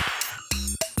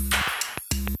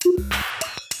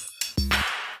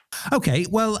 Okay,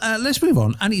 well, let's move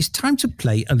on. And it's time to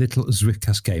play a little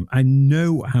Zwiftcast game. I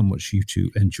know how much you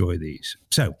two enjoy these.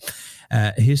 So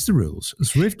here's the rules.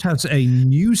 Zwift has a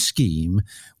new scheme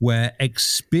where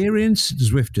experienced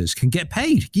Zwifters can get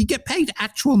paid. You get paid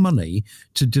actual money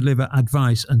to deliver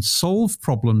advice and solve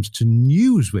problems to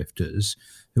new Zwifters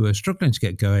who are struggling to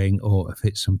get going or have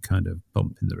hit some kind of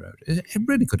bump in the road. It's a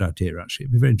really good idea, actually.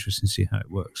 It'd be very interesting to see how it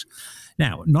works.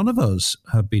 Now, none of us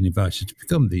have been invited to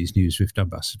become these new Zwift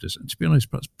ambassadors. And to be honest,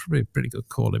 that's probably a pretty good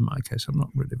call in my case. I'm not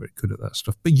really very good at that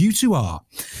stuff. But you two are.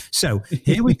 So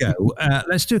here we go.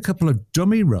 Let's do a couple of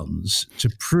dummy runs to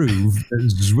prove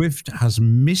that Zwift has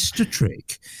missed a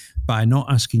trick by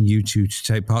not asking you two to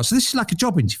take part. So this is like a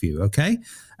job interview, okay?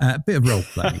 A bit of role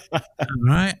play. All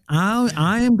right.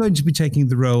 I am going to be taking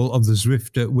the role of the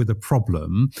Zwifter with a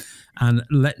problem, and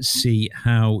let's see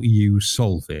how you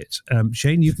solve it.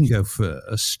 Shane, you can go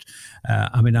first.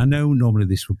 I mean, I know normally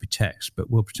this would be text,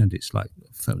 but we'll pretend it's like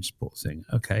a phone support thing,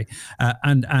 okay?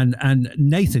 And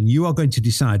Nathan, you are going to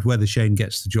decide whether Shane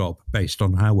gets the job based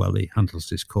on how well he handles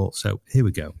this call. So here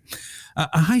we go.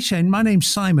 Hi, Shane. My name's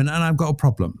Simon, and I've got a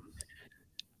problem.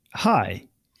 Hi.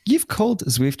 You've called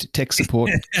Zwift tech support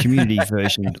community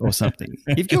version or something.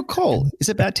 If your call is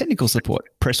about technical support,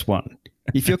 press 1.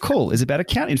 If your call is about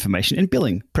account information and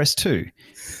billing, press 2.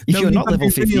 If you're not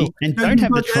level 50 and don't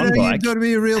have the Tron bike,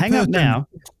 hang up now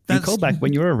and call back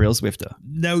when you're a real Zwifter.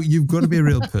 No, you've got to be a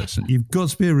real person. You've got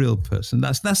to be a real person.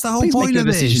 That's the whole point of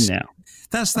this. Now.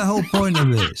 That's the whole point of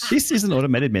this. This is an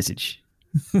automated message.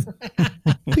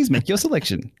 Please make your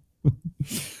selection.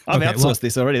 I've outsourced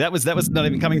this already. That was not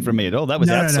even coming from me at all. That was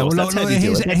outsourced. That's how you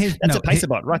do it. That's a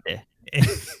PacerBot right there.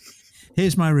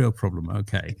 Here's my real problem.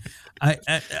 Okay,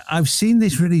 I've seen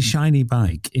this really shiny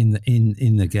bike in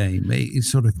the game. It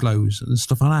sort of glows and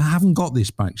stuff, and I haven't got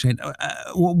this bike. Shane,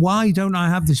 why don't I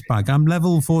have this bike? I'm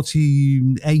level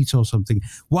 48 or something.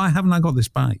 Why haven't I got this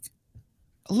bike?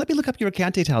 Let me look up your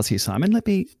account details here, Simon.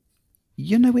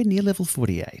 You're nowhere near level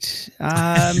 48.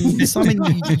 Simon,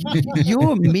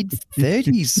 you're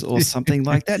mid-30s or something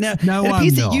like that. Now, no, it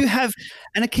appears that you have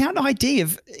an account ID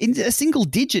of in a single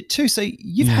digit too. So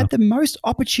you've had the most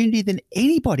opportunity than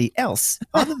anybody else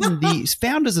other than the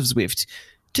founders of Zwift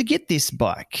to get this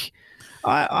bike.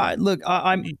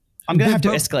 I'm going to have to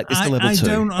escalate this to level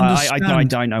 2. I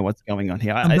don't know what's going on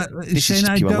here. This is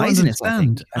just pure laziness, I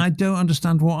think. I don't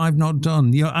understand what I've not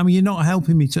done. You're not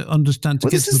helping me to understand, to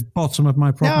get to the bottom of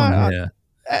my problem here.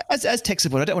 As tech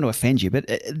support, I don't want to offend you, but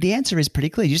the answer is pretty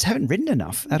clear. You just haven't ridden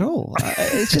enough at all.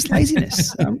 It's just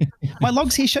laziness. My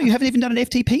logs here show you haven't even done an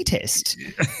FTP test.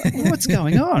 What's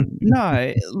going on?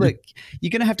 No, look,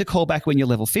 you're going to have to call back when you're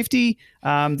level 50.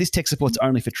 This tech support's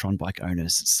only for Tron bike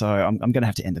owners, so I'm going to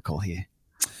have to end the call here.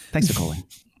 Thanks for calling.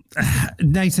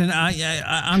 Nathan,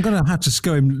 I'm going to have to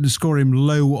score him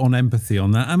low on empathy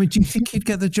on that. I mean, do you think he'd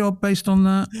get the job based on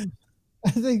that?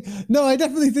 I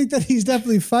definitely think that he's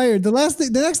definitely fired. The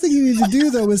next thing you need to do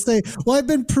though is say, well, I've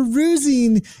been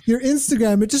perusing your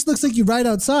Instagram. It just looks like you ride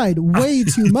outside way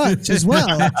too much as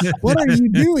well. What are you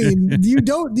doing? You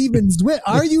don't even Zwift.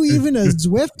 Are you even a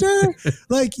Zwifter?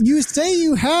 Like, you say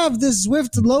you have this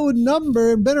Zwift low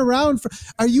number and been around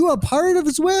are you a part of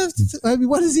Zwift? I mean,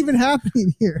 what is even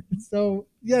happening here? So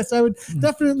yes, I would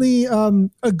definitely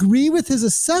agree with his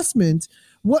assessment.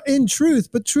 What in truth,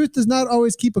 but truth does not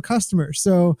always keep a customer.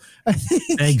 So I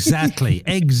think exactly.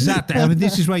 I mean,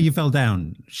 this is where you fell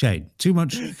down, Shane. Too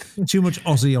much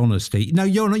Aussie honesty. No,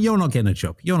 you're not getting a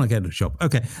job. You're not getting a job.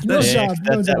 Okay, that was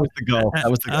the goal.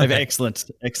 That was the goal. Okay. Excellent.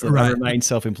 Right. I remain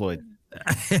self-employed.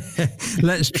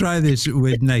 Let's try this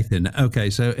with Nathan.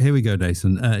 Okay, so here we go,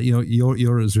 Nathan. You're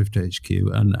at Zwift HQ,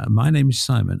 and my name is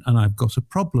Simon, and I've got a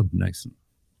problem, Nathan.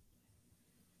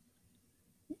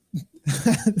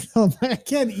 I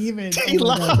can't even. He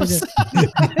laughs.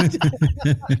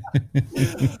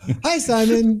 Hi,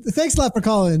 Simon. Thanks a lot for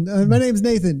calling. My name's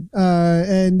Nathan.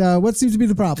 And what seems to be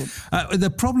the problem? The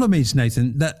problem is,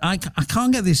 Nathan, that I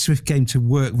can't get this Zwift game to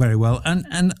work very well.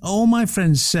 And all my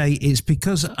friends say it's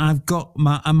because I've got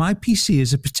my PC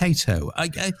is a potato. I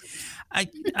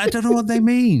don't know what they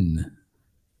mean.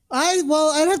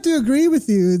 I'd have to agree with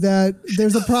you that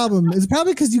there's a problem. It's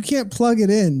probably because you can't plug it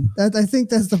in. I think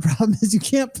that's the problem, is you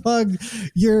can't plug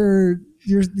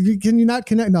can you not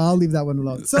connect? No, I'll leave that one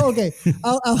alone. So, okay,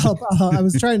 I'll help. I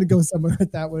was trying to go somewhere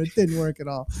with that one. It didn't work at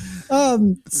all.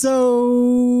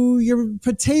 So your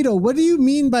potato, what do you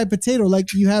mean by potato?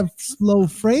 Like, you have slow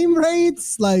frame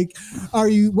rates? Like,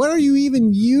 what are you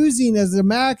even using as a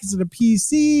Mac? Is it a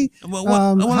PC?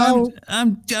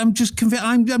 I'm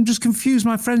just confused.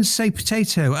 My friends say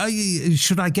potato.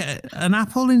 Should I get an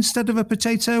apple instead of a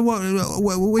potato?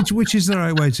 Which is the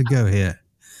right way to go here?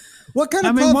 What kind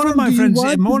of? I mean, one of my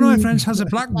friends has a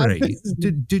BlackBerry.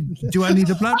 Do I need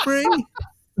a BlackBerry?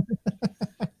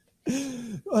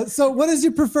 So what is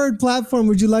your preferred platform?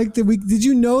 Would you like to, did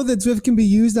you know that Zwift can be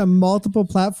used on multiple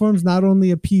platforms, not only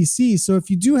a PC? So if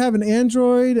you do have an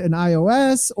Android, an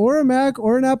iOS, or a Mac,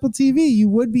 or an Apple TV, you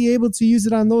would be able to use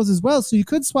it on those as well. So you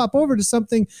could swap over to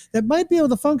something that might be able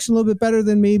to function a little bit better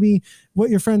than maybe what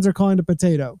your friends are calling a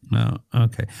potato. Oh,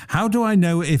 okay. How do I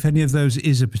know if any of those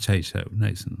is a potato,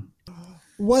 Nathan?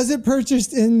 Was it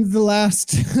purchased in the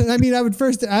last? I mean, I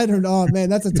don't know. Oh, man,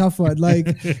 that's a tough one. Like,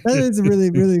 that is a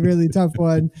really, really, really tough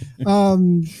one.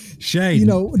 Shane. You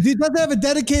know, does it have a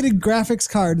dedicated graphics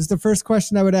card is the first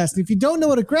question I would ask. If you don't know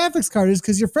what a graphics card is,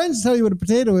 because your friends tell you what a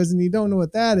potato is and you don't know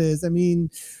what that is, I mean,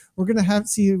 we're going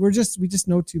to we just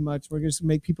know too much. We're just going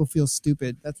to make people feel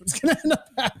stupid. That's what's going to end up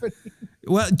happening.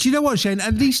 Well, do you know what, Shane?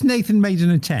 At least Nathan made an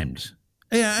attempt.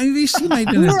 Yeah, at least he made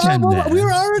an attempt there. We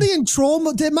were already in troll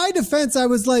mode. In my defense, I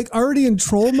was like already in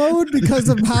troll mode because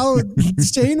of how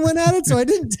Shane went at it, so I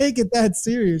didn't take it that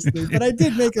seriously. But I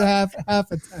did make a half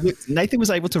attempt. Nathan was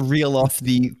able to reel off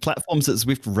the platforms that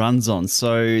Zwift runs on,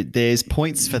 so there's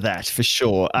points for that for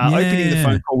sure. Opening the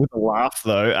phone call with a laugh,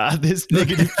 though, there's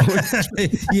negative points.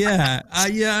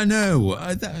 I know. Well,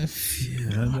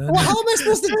 how am I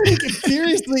supposed to take it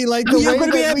seriously? Like the you've way got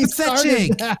to be that we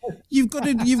empathetic. started. You've got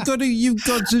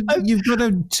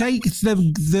to take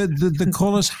the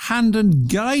caller's hand and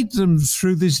guide them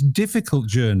through this difficult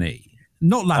journey.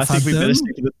 Not laugh at them.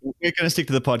 We're going to stick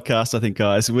to the podcast, I think,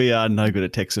 guys. We are no good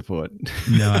at tech support.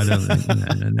 No, I don't think.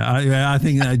 No. I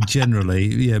think that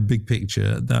generally, big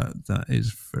picture, that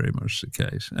is very much the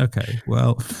case. Okay,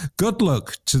 well, good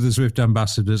luck to the Zwift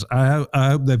ambassadors. I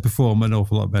hope they perform an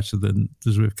awful lot better than the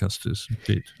Zwiftcasters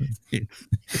did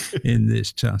in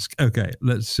this task. Okay,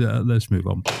 let's move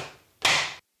on.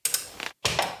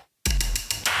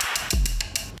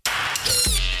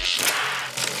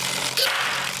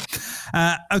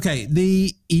 Okay,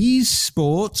 the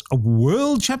eSports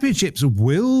World Championships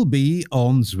will be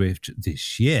on Zwift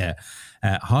this year.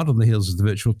 Hard on the heels of the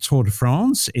virtual Tour de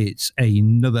France, it's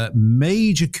another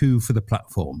major coup for the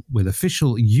platform, with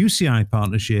official UCI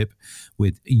partnership,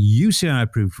 with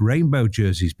UCI-approved rainbow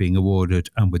jerseys being awarded,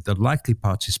 and with the likely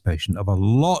participation of a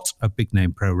lot of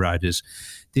big-name pro riders.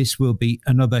 This will be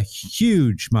another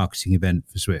huge marketing event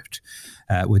for Zwift,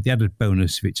 with the added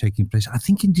bonus of it taking place, I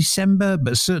think, in December,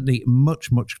 but certainly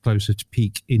much, much closer to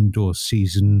peak indoor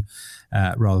season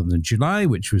rather than July,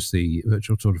 which was the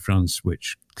virtual Tour de France,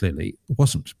 which clearly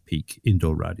wasn't peak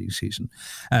indoor riding season.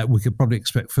 We could probably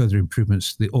expect further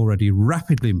improvements to the already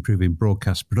rapidly improving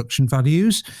broadcast production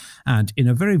values. And in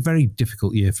a very, very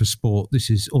difficult year for sport, this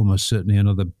is almost certainly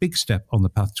another big step on the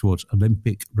path towards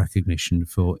Olympic recognition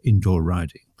for indoor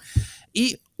riding.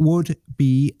 It would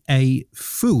be a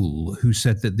fool who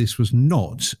said that this was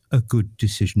not a good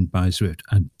decision by Zwift.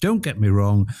 And don't get me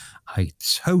wrong, I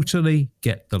totally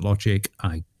get the logic,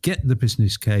 I get the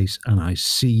business case, and I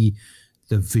see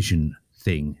the vision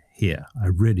thing here. I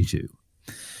really do.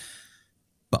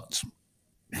 But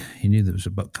you knew there was a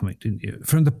but coming, didn't you?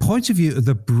 From the point of view of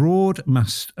the broad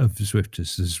mass of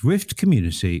Zwifters, the Zwift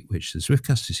community, which the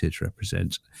Zwiftcast is here to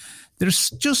represent, there's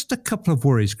just a couple of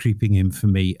worries creeping in for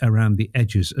me around the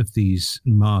edges of these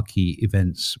marquee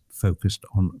events focused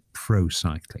on pro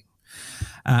cycling.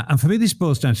 And for me, this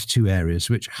boils down to two areas,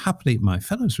 which happily my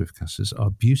fellow Zwiftcasters are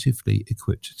beautifully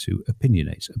equipped to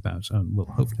opinionate about, and will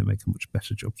hopefully make a much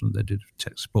better job than they did with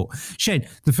tech support. Shane,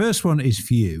 the first one is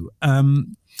for you.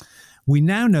 We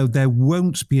now know there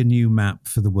won't be a new map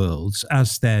for the Worlds,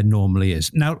 as there normally is.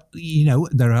 Now, you know,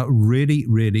 there are really,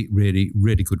 really, really,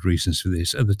 really good reasons for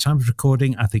this. At the time of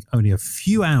recording, I think only a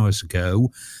few hours ago,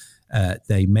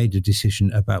 they made a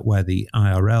decision about where the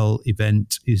IRL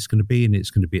event is going to be, and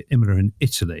it's going to be at Imola in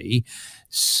Italy.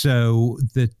 So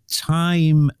the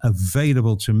time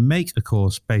available to make a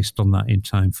course based on that in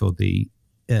time for the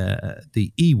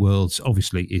eWorlds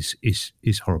obviously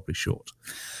is horribly short.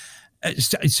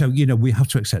 So, you know, we have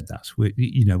to accept that. We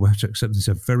have to accept there's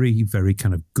a very, very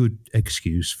kind of good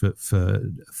excuse for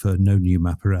no new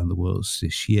map around the Worlds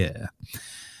this year.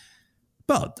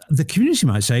 But the community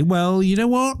might say, well, you know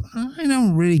what? I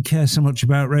don't really care so much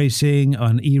about racing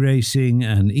and e-racing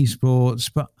and esports,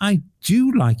 but I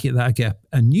do like it that I get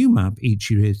a new map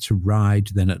each year to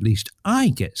ride. Then at least I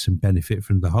get some benefit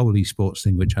from the whole esports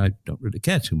thing, which I don't really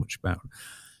care too much about.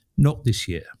 Not this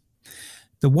year.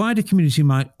 The wider community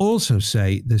might also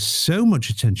say there's so much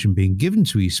attention being given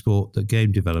to esport that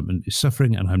game development is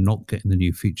suffering and I'm not getting the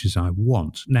new features I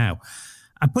want. Now,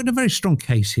 I'm putting a very strong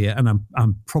case here, and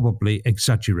I'm probably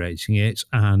exaggerating it,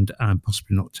 and I'm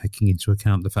possibly not taking into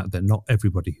account the fact that not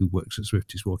everybody who works at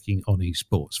Zwift is working on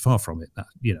esports. Far from it. That,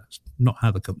 it's not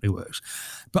how the company works.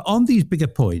 But on these bigger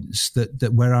points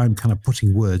that where I'm kind of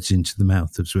putting words into the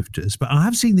mouth of Zwifters, but I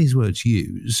have seen these words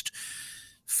used,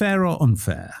 fair or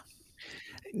unfair.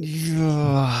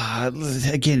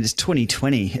 Again, it's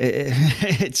 2020.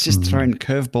 It's just throwing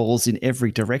curveballs in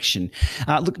every direction.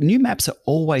 Look, new maps are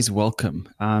always welcome.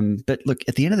 But look,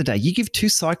 at the end of the day, you give two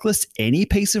cyclists any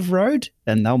piece of road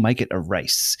and they'll make it a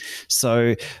race.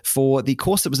 So for the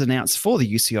course that was announced for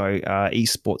the UCI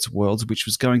Esports Worlds, which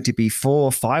was going to be 4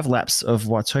 or 5 laps of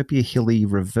Watopia Hilly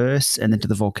Reverse and then to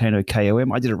the Volcano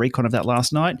KOM, I did a recon of that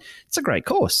last night. It's a great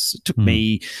course. It took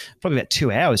me probably about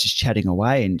 2 hours just chatting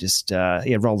away and just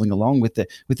rolling along with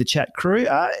the chat crew.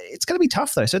 It's going to be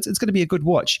tough though, so it's going to be a good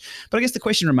watch. But I guess the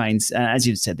question remains, as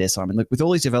you said there, Simon, look, with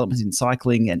all these developments in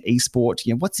cycling and esport,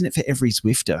 what's in it for every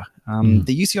Zwifter?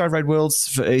 The UCI Road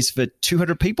Worlds is for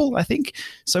 200 people, I think.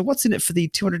 So what's in it for the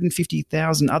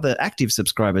 250,000 other active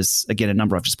subscribers? Again, a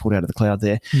number I've just pulled out of the cloud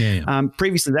there.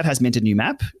 Previously, that has meant a new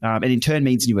map, and in turn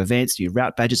means new events, new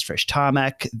route badges, fresh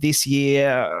tarmac. This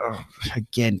year,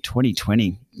 again,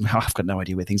 2020, I've got no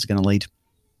idea where things are going to lead.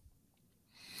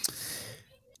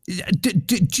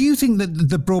 Do you think that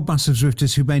the broad mass of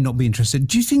Zwifters who may not be interested,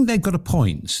 do you think they've got a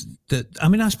point?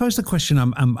 I suppose the question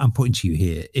I'm putting to you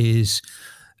here is,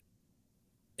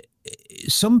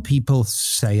 some people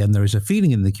say, and there is a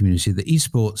feeling in the community, that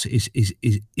esports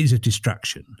is a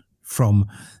distraction from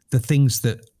the things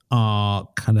that are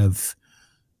kind of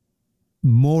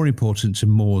more important to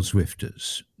more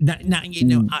Zwifters. Now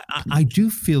I do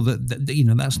feel that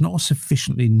that's not a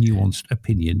sufficiently nuanced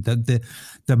opinion. That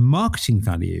the marketing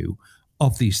value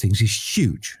of these things is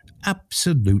huge,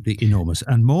 absolutely enormous,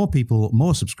 and more people,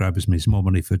 more subscribers means more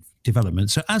money for development.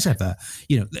 So as ever,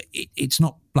 it's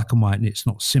not black and white and it's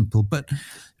not simple. But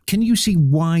can you see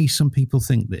why some people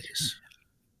think this?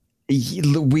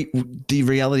 The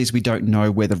reality is we don't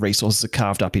know where the resources are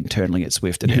carved up internally at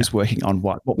Zwift and who's working on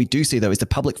what. What we do see, though, is the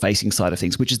public-facing side of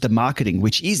things, which is the marketing,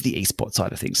 which is the esports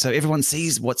side of things. So everyone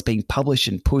sees what's being published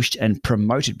and pushed and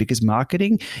promoted because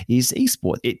marketing is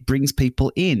esport. It brings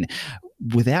people in.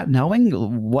 Without knowing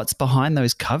what's behind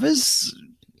those covers,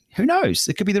 who knows?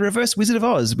 It could be the reverse Wizard of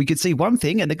Oz. We could see one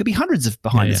thing and there could be hundreds of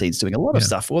behind the scenes doing a lot of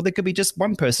stuff, or there could be just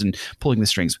one person pulling the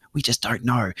strings. We just don't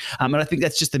know. And I think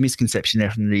that's just the misconception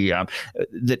there from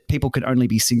that people can only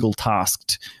be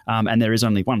single-tasked, and there is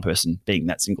only one person being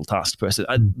that single-tasked person.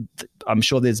 I'm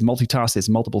sure there's multitask, there's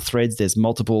multiple threads, there's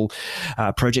multiple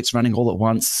projects running all at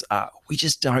once. We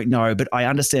just don't know, but I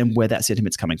understand where that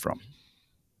sentiment's coming from.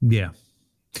 Yeah.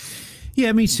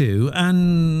 Yeah, me too.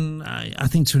 And I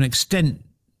think to an extent,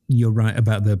 you're right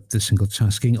about the single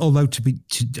tasking. Although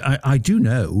I do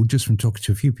know, just from talking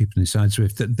to a few people inside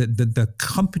Zwift, that the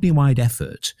company-wide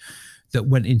effort that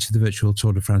went into the virtual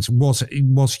Tour de France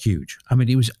was huge. I mean,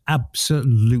 it was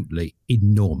absolutely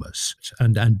enormous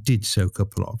and did soak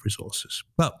up a lot of resources.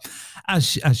 But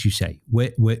as you say, we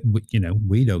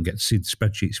don't get to see the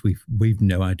spreadsheets. We've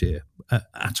no idea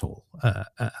at all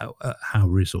how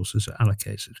resources are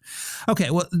allocated. Okay,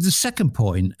 well, the second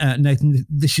point, Nathan,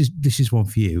 this is one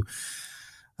for you.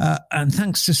 And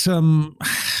thanks to some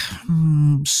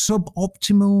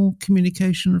suboptimal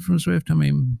communication from Zwift, I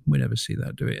mean, we never see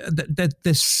that, do we?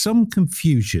 There's some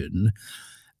confusion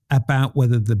about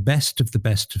whether the best of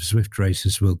Zwift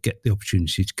racers will get the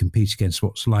opportunity to compete against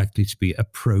what's likely to be a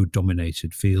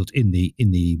pro-dominated field in the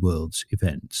eWorlds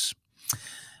events.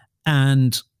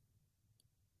 And,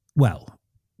 well,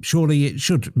 surely it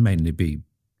should mainly be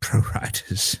pro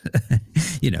riders,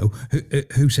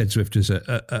 who said Zwifters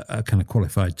are kind of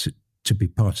qualified to be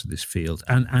part of this field.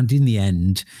 And in the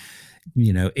end,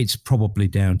 it's probably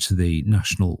down to the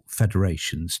national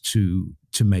federations to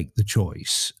make the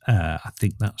choice. I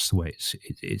think that's the way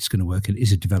it's going to work. It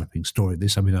is a developing story,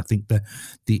 this. I mean, I think the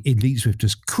elite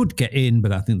Zwifters could get in,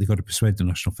 but I think they've got to persuade the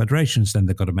national federations, then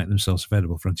they've got to make themselves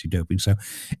available for anti-doping. So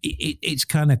it's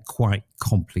kind of quite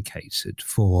complicated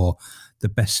for the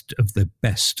best of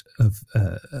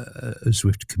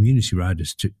Zwift community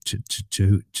riders to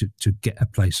get a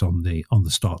place on the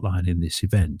start line in this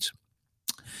event.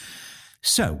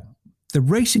 So the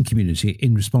racing community,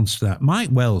 in response to that,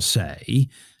 might well say,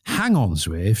 hang on,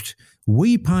 Zwift,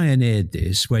 we pioneered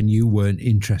this when you weren't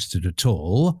interested at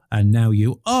all, and now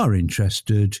you are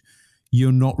interested.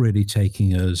 You're not really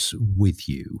taking us with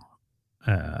you.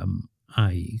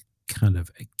 I kind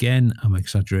of, again, I'm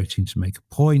exaggerating to make a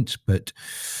point, but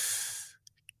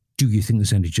do you think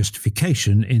there's any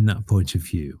justification in that point of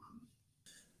view?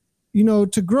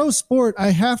 to grow sport,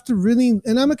 I have to really,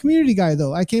 and I'm a community guy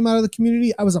though. I came out of the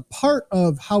community. I was a part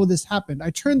of how this happened. I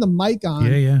turned the mic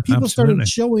on. People started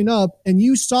showing up, and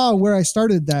you saw where I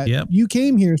started that. Yep. You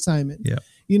came here, Simon. Yep.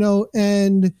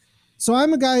 And so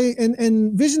I'm a guy,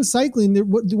 and Vision Cycling,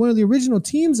 one of the original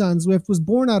teams on Zwift, was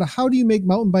born out of how do you make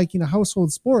mountain biking a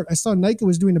household sport. I saw Nike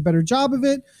was doing a better job of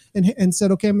it, and said,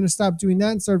 okay, I'm going to stop doing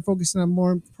that and started focusing on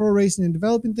more pro racing and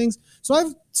developing things. So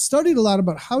I've studied a lot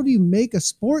about how do you make a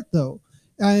sport though.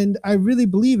 And I really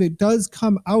believe it does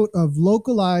come out of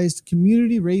localized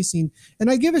community racing. And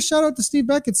I give a shout out to Steve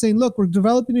Beckett saying, look, we're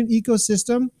developing an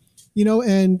ecosystem,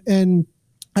 and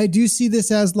I do see this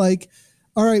as like,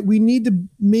 all right, we need to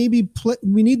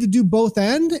we need to do both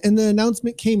end. And the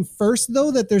announcement came first, though,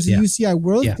 that there's a UCI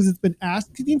World because it's been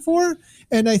asking for.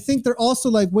 And I think they're also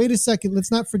like, wait a second,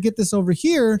 let's not forget this over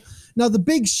here. Now, the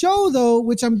big show, though,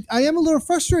 which I am a little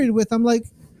frustrated with, I'm like,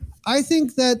 I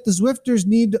think that the Zwifters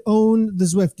need to own the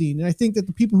Zwifting. And I think that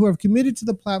the people who have committed to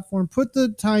the platform, put the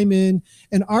time in,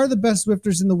 and are the best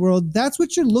Zwifters in the world, that's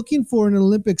what you're looking for in an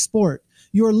Olympic sport.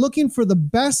 You are looking for the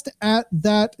best at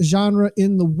that genre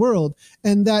in the world.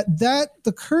 And that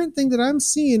the current thing that I'm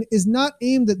seeing is not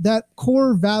aimed at that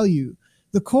core value.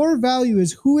 The core value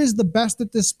is who is the best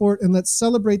at this sport, and let's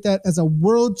celebrate that as a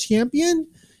world champion.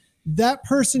 That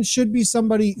person should be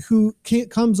somebody who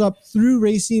comes up through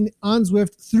racing on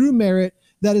Zwift, through merit,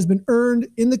 that has been earned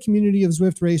in the community of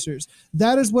Zwift racers.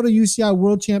 That is what a UCI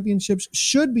World Championships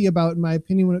should be about, in my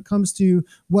opinion, when it comes to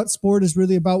what sport is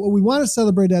really about, what we want to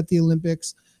celebrate at the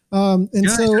Olympics. I think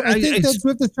that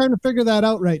Zwift is trying to figure that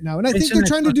out right now. And I think they're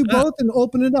trying to do both and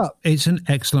open it up. It's an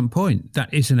excellent point.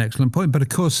 That is an excellent point. But of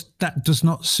course, that does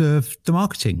not serve the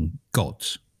marketing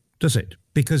gods, does it?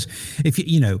 Because if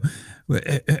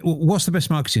what's the best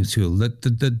marketing tool?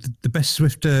 The best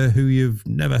Zwifter who you've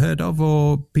never heard of,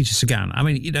 or Peter Sagan? I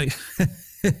mean,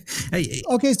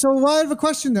 Okay, so I have a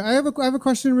question there. I have a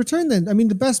question in return then. I mean,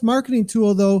 the best marketing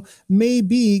tool, though, may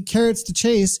be carrots to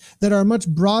chase that are a much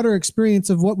broader experience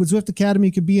of what Zwift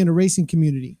Academy could be in a racing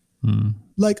community.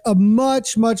 Like a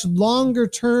much, much longer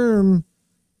term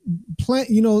plan,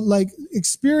 like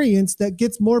experience that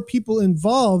gets more people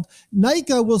involved.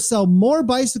 Nike will sell more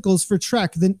bicycles for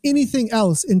Trek than anything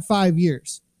else in 5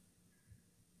 years.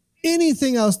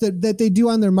 Anything else that they do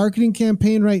on their marketing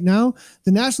campaign right now,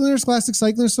 the National Interscholastic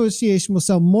Cycling Association will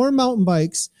sell more mountain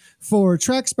bikes for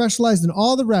Trek, Specialized, and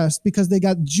all the rest because they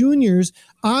got juniors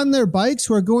on their bikes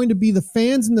who are going to be the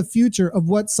fans in the future of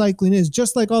what cycling is,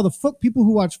 just like all the people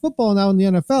who watch football now in the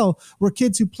NFL were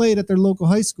kids who played at their local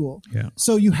high school. Yeah.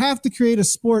 So you have to create a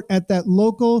sport at that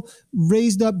local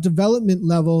raised up development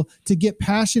level to get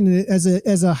passion in it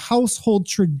as a household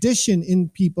tradition in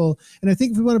people. And I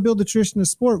think if we want to build a tradition of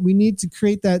sport, we need to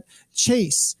create that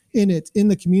chase in it in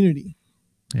the community.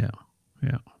 Yeah.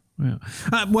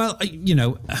 Well,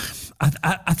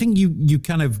 I think you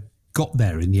kind of got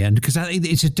there in the end, because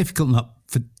it's a difficult nut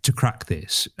to crack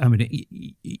this. I mean,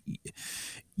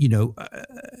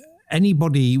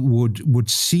 anybody would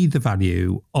see the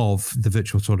value of the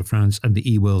virtual Tour de France and the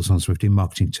eWorlds on Zwift in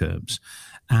marketing terms.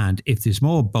 And if there's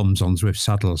more bums on Zwift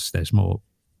saddles, there's more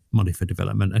money for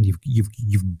development, and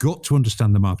you've got to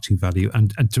understand the marketing value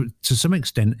and to some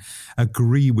extent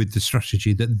agree with the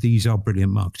strategy that these are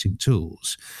brilliant marketing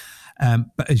tools.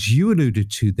 But as you alluded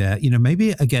to there,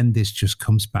 maybe again this just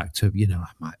comes back to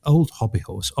my old hobby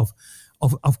horse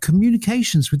of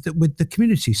communications with the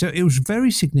community. So it was very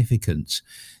significant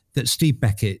that Steve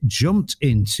Beckett jumped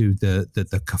into the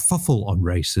kerfuffle on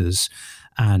races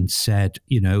and said,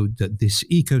 that this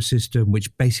ecosystem,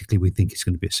 which basically we think is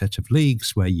going to be a set of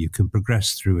leagues where you can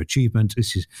progress through achievement.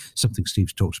 This is something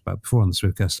Steve's talked about before on the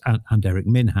Zwiftcast, and Eric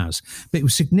Min has. But it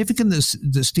was significant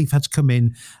that Steve had to come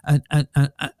in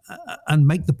and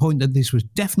make the point that this was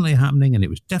definitely happening, and it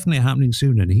was definitely happening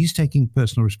soon, and he's taking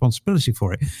personal responsibility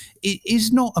for it. It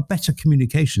is not a better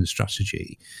communication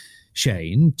strategy,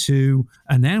 Shane, to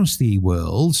announce the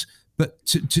eWorlds, but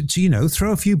to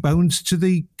throw a few bones to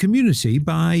the community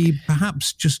by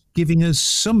perhaps just giving us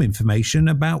some information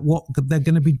about what they're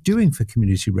going to be doing for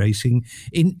community racing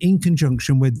in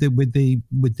conjunction with the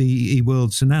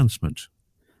eWorlds announcement.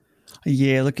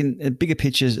 Yeah, looking at bigger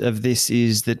pictures of this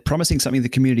is that promising something the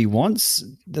community wants,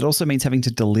 that also means having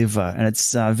to deliver. And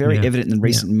it's very evident in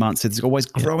recent months. There's always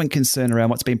growing concern around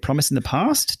what's been promised in the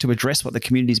past to address what the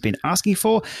community's been asking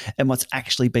for and what's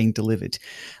actually being delivered.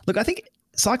 Look, I think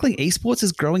cycling esports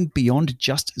is growing beyond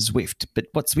just Zwift, but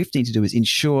what Zwift need to do is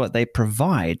ensure they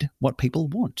provide what people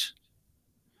want.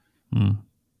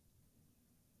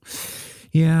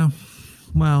 Yeah,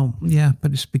 well, yeah,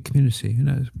 but it's a big community,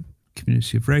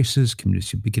 community of racers,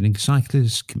 community of beginning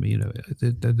cyclists.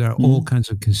 There are all kinds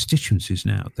of constituencies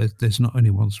now. There's not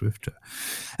only one Zwifter.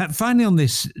 Finally, on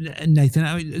this, Nathan,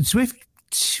 Zwift,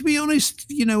 to be honest,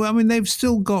 they've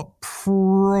still got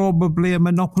probably a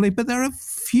monopoly, but there are a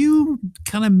few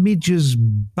kind of midges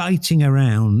biting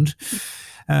around.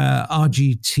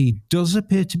 RGT does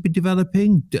appear to be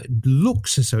developing.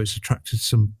 Looks as though it's attracted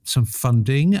some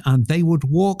funding, and they would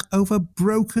walk over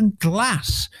broken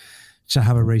glass to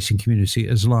have a racing community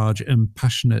as large and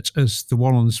passionate as the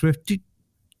one on the Zwift. Do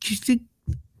you think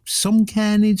some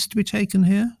care needs to be taken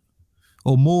here?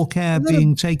 Or more care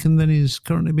being taken than is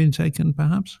currently being taken,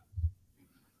 perhaps?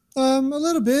 A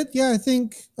little bit, yeah. I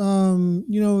think,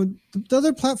 the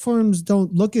other platforms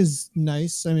don't look as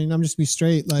nice. I mean, I'm just be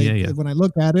straight. When I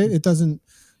look at it, it doesn't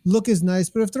look as nice.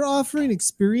 But if they're offering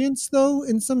experience, though,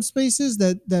 in some spaces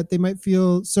that they might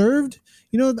feel served,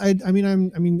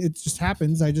 it just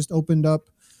happens. I just opened up.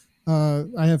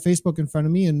 I have Facebook in front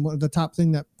of me, and the top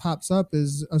thing that pops up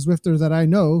is a Zwifter that I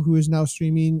know who is now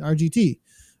streaming RGT.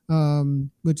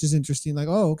 Which is interesting. Like,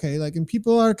 oh, okay. Like, and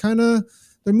people are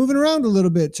they're moving around a little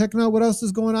bit, checking out what else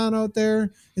is going on out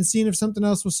there and seeing if something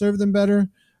else will serve them better.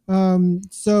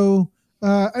 So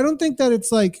I don't think that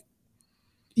it's like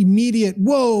immediate,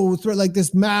 like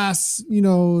this mass,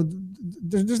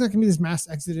 there's not gonna be this mass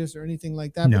exodus or anything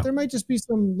like that, but there might just be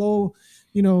some low,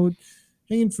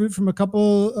 hanging fruit from a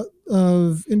couple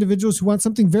of individuals who want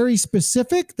something very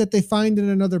specific that they find in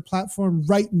another platform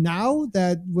right now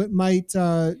that might,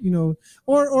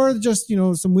 or just,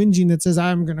 some whinging that says,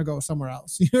 I'm going to go somewhere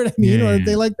else. You know what I mean? Yeah. Or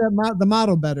they like the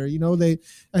model better.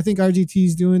 I think RGT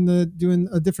is doing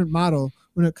a different model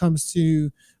when it comes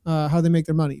to how they make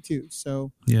their money too.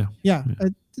 So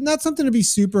not something to be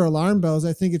super alarm bells.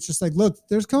 I think it's just like, look,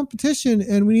 there's competition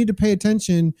and we need to pay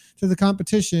attention to the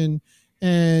competition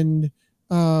and,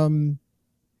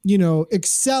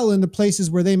 excel in the places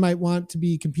where they might want to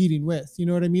be competing with, you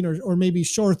know what I mean? Or maybe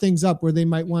shore things up where they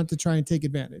might want to try and take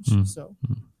advantage. So.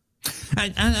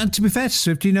 And to be fair to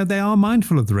Zwift, they are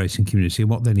mindful of the racing community and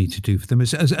what they need to do for them.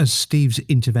 As Steve's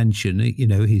intervention,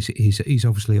 he's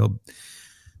obviously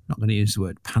not going to use the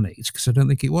word panicked because I don't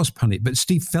think it was panic, but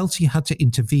Steve felt he had to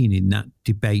intervene in that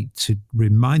debate to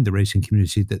remind the racing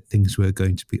community that things were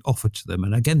going to be offered to them.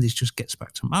 And again, this just gets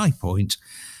back to my point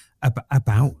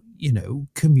about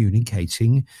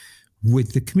communicating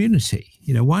with the community.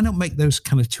 Why not make those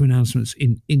kind of two announcements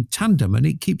in tandem, and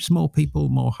it keeps more people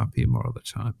more happy more of the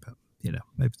time. But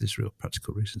maybe there's real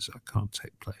practical reasons that can't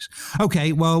take place.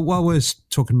 Okay, well, while we're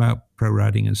talking about pro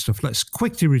riding and stuff, let's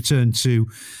quickly return to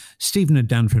Stephen and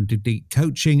Dan from Elite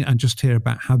Coaching and just hear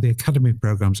about how the Academy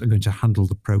programs are going to handle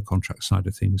the pro contract side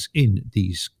of things in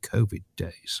these COVID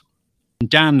days.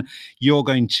 Dan, you're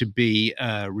going to be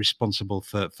responsible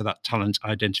for that talent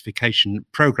identification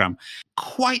program.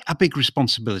 Quite a big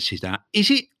responsibility, that. Is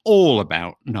it all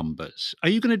about numbers? Are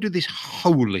you going to do this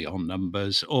wholly on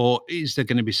numbers, or is there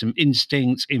going to be some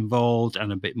instincts involved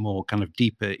and a bit more kind of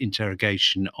deeper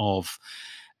interrogation of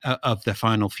the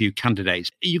final few candidates?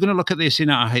 Are you going to look at this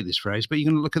I hate this phrase, but you're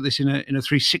going to look at this in a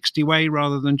 360 way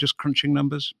rather than just crunching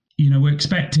numbers? We're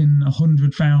expecting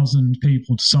 100,000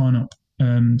 people to sign up.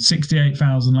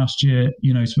 68,000 last year,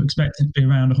 so we're expecting to be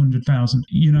around 100,000.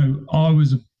 I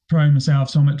was a pro myself,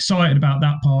 so I'm excited about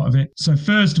that part of it. So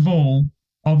first of all,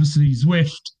 obviously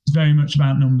Zwift is very much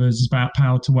about numbers, it's about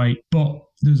power to weight, but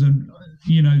there's a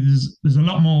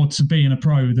lot more to being a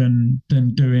pro than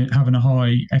having a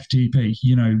high FTP.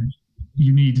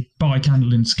 You need bike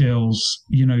handling skills,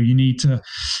 you need to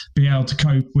be able to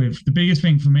cope with. The biggest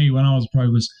thing for me when I was a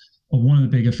pro one of the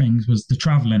bigger things was the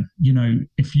traveling.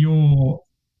 If you're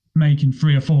making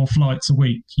 3 or 4 flights a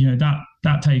week,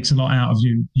 that takes a lot out of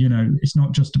you. It's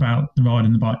not just about the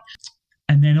riding the bike.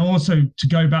 And then also to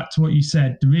go back to what you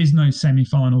said, there is no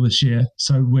semi-final this year.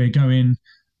 So we're going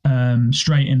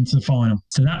straight into the final.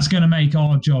 So that's going to make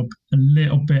our job a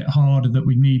little bit harder, that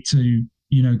we need to,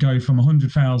 go from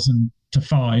 100,000 to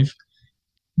 5.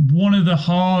 One of the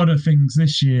harder things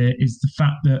this year is the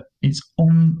fact that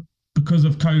because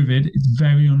of COVID, it's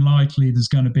very unlikely there's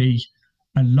going to be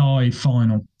a live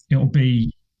final. It'll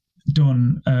be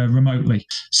done remotely.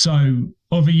 So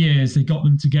other years, they got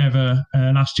them together.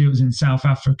 Last year it was in South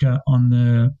Africa on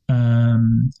the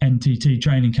NTT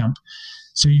training camp.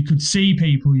 So you could see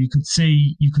people, you could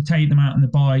take them out on the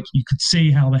bike, you could see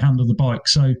how they handle the bike.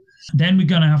 So then we're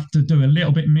going to have to do a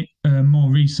little bit more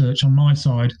research on my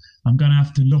side. I'm going to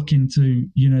have to look into,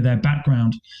 their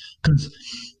background, because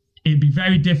it'd be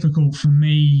very difficult for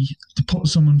me to put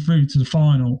someone through to the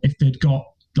final if they'd got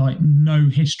like no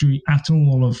history at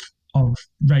all of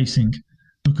racing,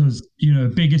 because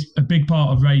a big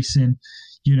part of racing,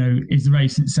 is the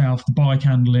race itself, the bike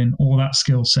handling, all that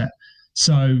skill set.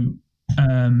 So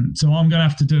I'm going to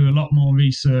have to do a lot more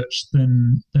research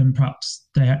than perhaps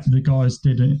the guys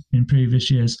did in previous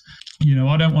years.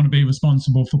 I don't want to be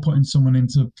responsible for putting someone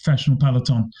into professional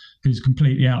peloton who's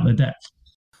completely out of their depth.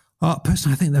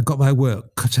 Personally, I think they've got their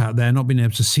work cut out there, not being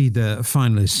able to see the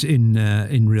finalists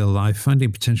in real life.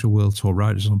 Finding potential World Tour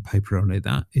riders on paper only,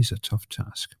 that is a tough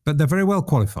task. But they're very well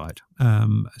qualified,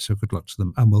 so good luck to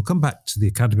them. And we'll come back to the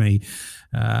Academy,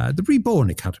 the Reborn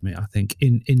Academy, I think,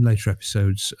 in later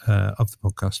episodes of the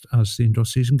podcast as the indoor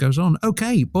season goes on.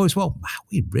 Okay, boys, well,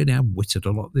 we really have wittered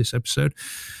a lot this episode.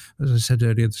 As I said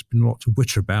earlier, there's been a lot to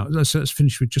witter about. So let's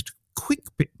finish with just a quick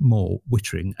bit more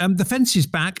wittering. The fence is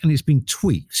back and it's been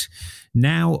tweaked.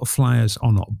 Now flyers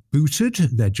are not booted.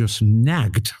 They're just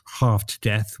nagged half to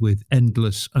death with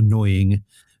endless, annoying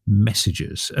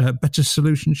messages. Better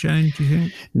solution, Shane, do you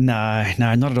think? No,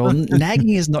 not at all.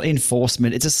 Nagging is not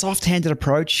enforcement. It's a soft-handed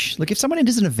approach. Look, if someone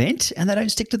enters an event and they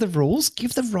don't stick to the rules,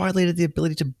 give the ride leader the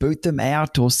ability to boot them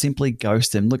out or simply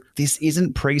ghost them. Look, this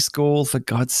isn't preschool, for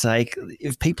God's sake.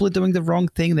 If people are doing the wrong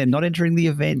thing, they're not entering the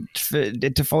event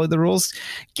to follow the rules,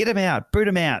 get them out, boot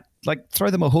them out. Like, throw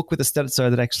them a hook with a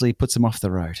sterzo that actually puts them off the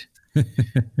road.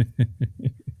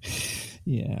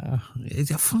 Yeah.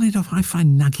 Funnily enough, I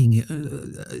find nagging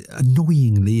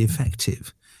annoyingly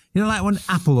effective. Like when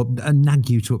Apple nag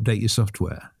you to update your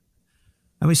software.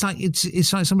 I mean,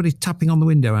 it's like somebody tapping on the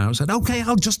window outside. Okay,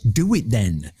 I'll just do it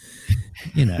then.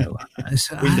 Windows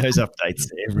updates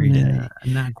every day.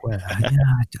 Nagware.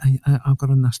 Yeah, I've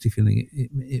got a nasty feeling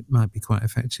it might be quite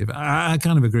effective. I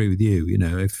kind of agree with you.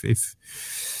 If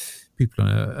people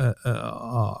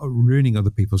are ruining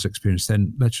other people's experience,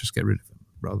 then let's just get rid of them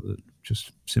rather than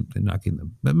just simply nagging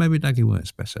them. But maybe nagging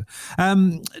works better.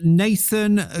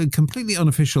 Nathan, completely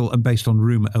unofficial and based on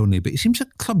rumour only, but it seems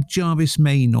that Club Jarvis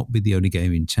may not be the only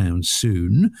game in town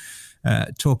soon.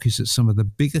 Talk is that some of the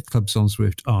bigger clubs on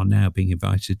Zwift are now being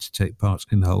invited to take part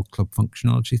in the whole club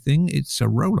functionality thing. It's a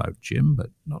rollout, Jim, but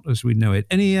not as we know it.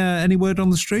 Any word on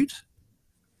the street?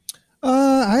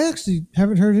 I actually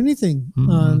haven't heard anything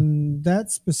on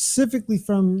that specifically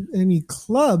from any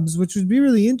clubs, which would be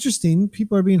really interesting.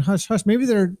 People are being hush hush. Maybe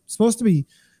they're supposed to be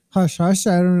hush hush.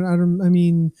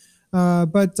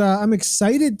 But I'm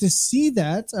excited to see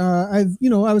that. I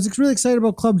was really excited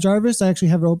about Club Jarvis. I actually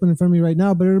have it open in front of me right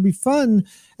now, but it'll be fun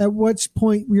at which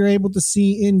point we are able to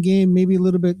see in game, maybe a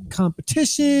little bit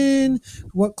competition,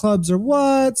 what clubs are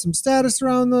what, some status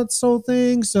around that whole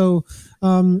thing. So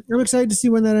I'm excited to see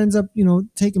when that ends up,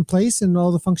 taking place and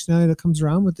all the functionality that comes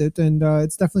around with it. And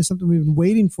it's definitely something we've been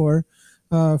waiting for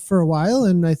a while.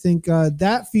 And I think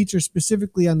that feature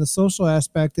specifically on the social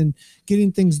aspect and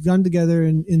getting things done together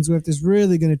in Zwift is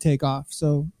really going to take off.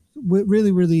 So we're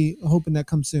really, really hoping that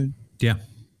comes soon. Yeah,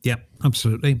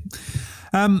 absolutely.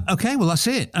 Okay, well, that's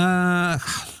it.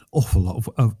 Awful lot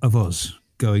of us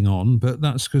going on, but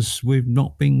that's because we've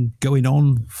not been going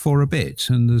on for a bit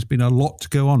and there's been a lot to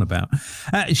go on about.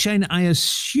 Shane, I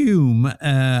assume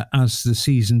as the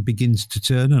season begins to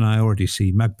turn, and I already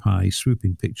see magpie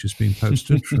swooping pictures being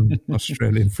posted from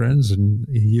Australian friends and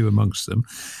you amongst them,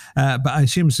 but I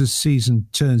assume as the season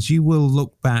turns, you will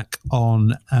look back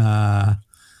on the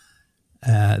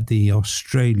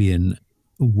Australian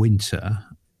winter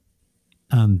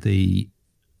and the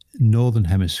Northern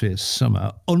Hemisphere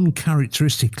summer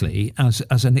uncharacteristically as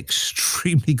an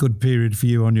extremely good period for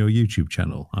you on your YouTube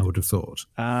channel, I would have thought.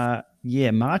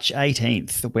 March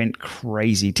 18th went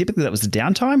crazy. Typically, that was the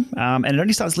downtime, and it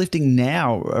only starts lifting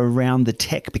now around the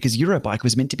tech because Eurobike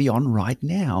was meant to be on right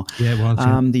now. Yeah, it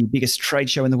was. The biggest trade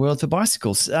show in the world for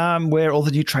bicycles, where all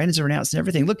the new trainers are announced and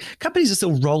everything. Look, companies are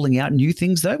still rolling out new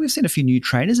things, though. We've seen a few new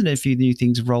trainers and a few new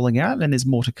things rolling out, and there's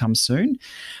more to come soon.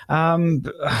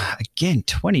 Again,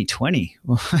 2020,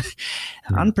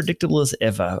 unpredictable as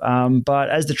ever. But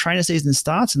as the trainer season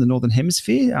starts in the Northern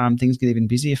Hemisphere, things get even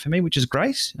busier for me, which is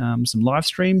great. Some live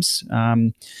streams,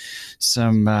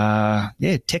 some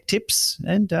tech tips,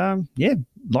 and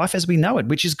life as we know it,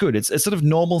 which is good. It's sort of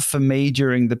normal for me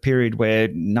during the period where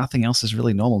nothing else is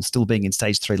really normal, still being in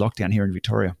stage 3 lockdown here in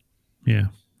Victoria. Yeah.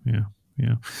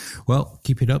 Well,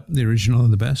 keep it up. The original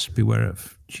and the best. Beware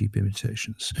of cheap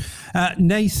imitations.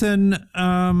 Nathan,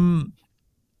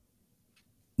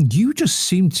 you just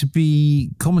seem to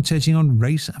be commentating on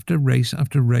race after race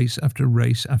after race after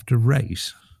race after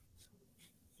race.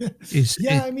 It's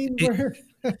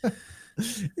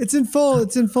in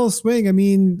full swing. I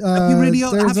mean,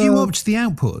 have you upped the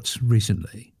output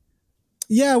recently?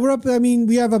 Yeah, we're up. I mean,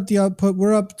 we have up the output.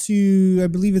 We're up to, I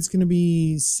believe it's going to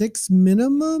be 6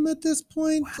 minimum at this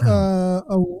point,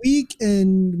 a week,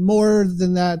 and more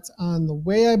than that on the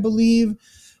way, I believe.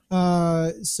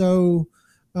 So,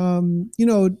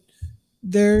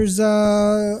 there's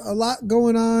a lot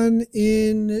going on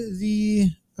in the,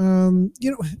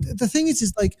 the thing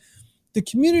is like, the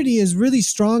community is really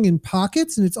strong in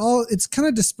pockets, and it's kind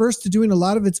of dispersed to doing a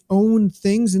lot of its own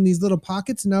things in these little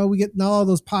pockets. And now all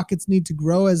those pockets need to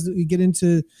grow as we get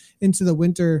into the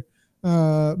winter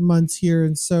months here.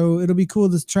 And so it'll be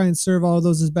cool to try and serve all of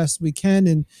those as best we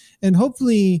can, and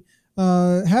hopefully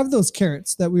have those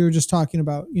carrots that we were just talking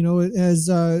about. We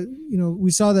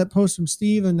saw that post from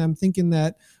Steve, and I'm thinking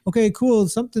that, okay, cool,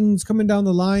 something's coming down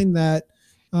the line that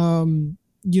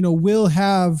we'll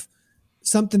have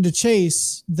something to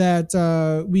chase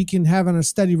that we can have on a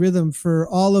steady rhythm for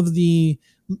all of the,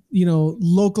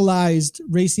 localized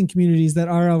racing communities that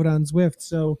are out on Zwift.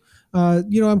 So,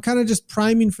 I'm kind of just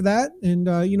priming for that. And,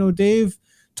 Dave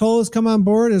Toll has come on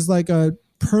board as like a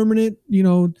permanent,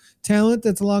 talent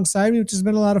that's alongside me, which has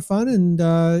been a lot of fun. And,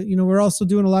 we're also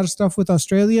doing a lot of stuff with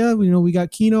Australia. We got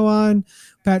Kino on,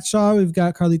 Pat Shaw, we've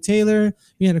got Carly Taylor,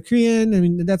 Rihanna Korean. I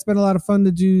mean, that's been a lot of fun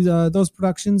to do those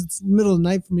productions. It's the middle of the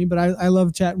night for me, but I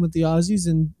love chatting with the Aussies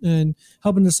and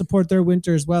helping to support their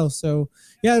winter as well. So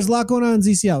yeah, there's a lot going on in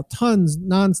ZCL, tons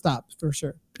nonstop for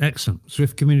sure. Excellent.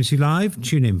 Zwift Community Live.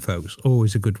 Tune in, folks.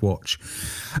 Always a good watch.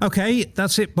 Okay,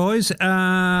 that's it, boys.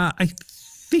 I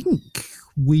think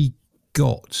we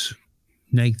got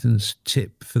Nathan's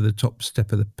tip for the top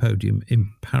step of the podium in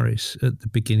Paris at the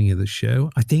beginning of the show.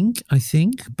 I think.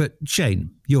 But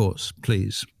Shane, yours,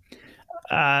 please.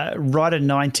 Rider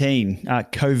 19,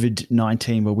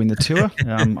 COVID-19 will win the tour.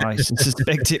 I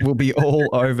suspect it will be all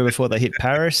over before they hit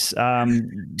Paris.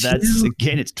 That's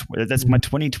my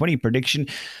 2020 prediction.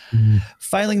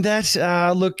 Failing that,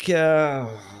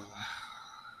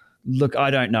 Look, I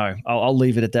don't know. I'll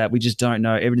leave it at that. We just don't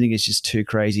know. Everything is just too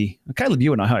crazy. Caleb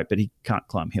Ewan, I hope, but he can't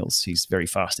climb hills. He's very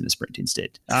fast in the sprint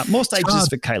instead. More stages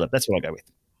for Caleb. That's what I'll go with.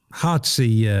 Hard to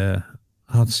see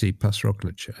past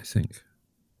Roglic, I think.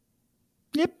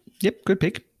 Yep. Good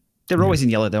pick. They're always in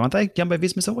yellow, though, aren't they? Jumbo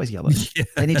Visma's always yellow. Yeah.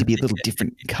 They need to be a little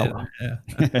different colour. Yeah.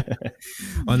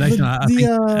 Well, Nathan,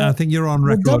 I think you're on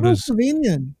record.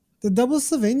 The double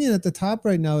Slovenian at the top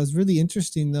right now is really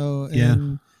interesting, though.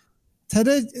 And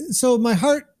so my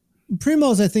heart,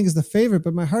 Primoz, I think, is the favorite,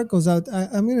 but my heart goes out.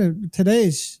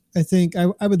 Tadej, I think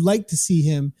I would like to see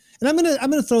him, and I'm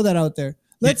gonna throw that out there.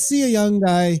 Let's see a young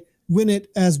guy win it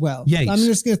as well. Yates. I'm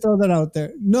just gonna throw that out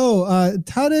there. No,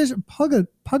 Tadej Pogacar.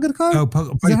 Oh,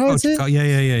 Pogacar.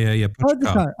 Yeah.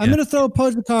 Pogacar. I'm gonna throw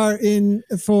Pogacar in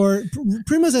for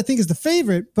Primoz. I think is the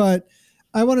favorite, but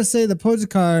I want to say that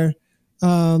Pogacar.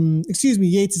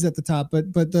 Yates is at the top,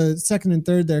 but the second and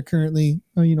third there currently,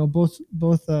 both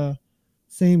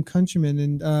same countrymen.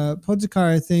 And Pogacar,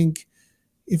 I think,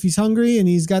 if he's hungry and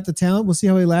he's got the talent, we'll see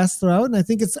how he lasts throughout. And I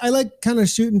think I like kind of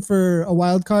shooting for a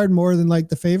wild card more than like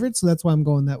the favorite, so that's why I'm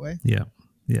going that way. Yeah.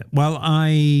 Well,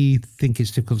 I think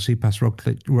it's difficult to see past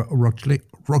Roglic.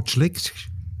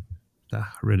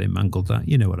 Really mangled that.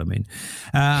 You know what I mean.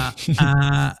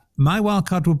 My wild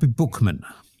card would be Bookman.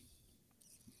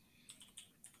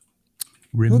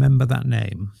 Remember that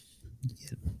name.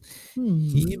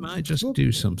 He might just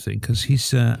do something because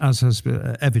he's, as has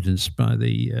been evidenced by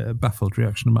the baffled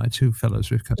reaction of my two fellow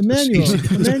Zwiftcasters. Emmanuel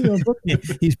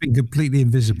he's been completely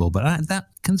invisible, but that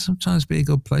can sometimes be a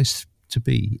good place to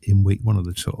be in week one of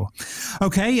the tour.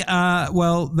 Okay,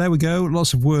 well, there we go.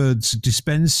 Lots of words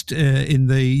dispensed in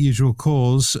the usual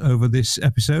cause over this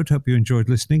episode. Hope you enjoyed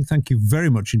listening. Thank you very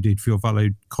much indeed for your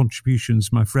valued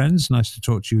contributions, my friends. Nice to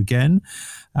talk to you again.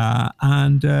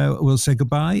 And we'll say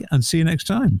goodbye and see you next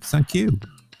time. Thank you.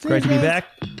 Great to be back.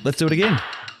 Let's do it again.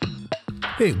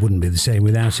 It wouldn't be the same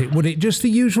without it, would it? Just the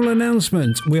usual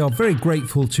announcement. We are very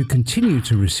grateful to continue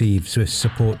to receive Zwift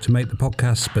support to make the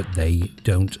podcast, but they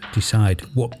don't decide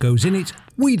what goes in it.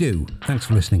 We do. Thanks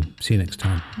for listening. See you next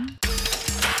time.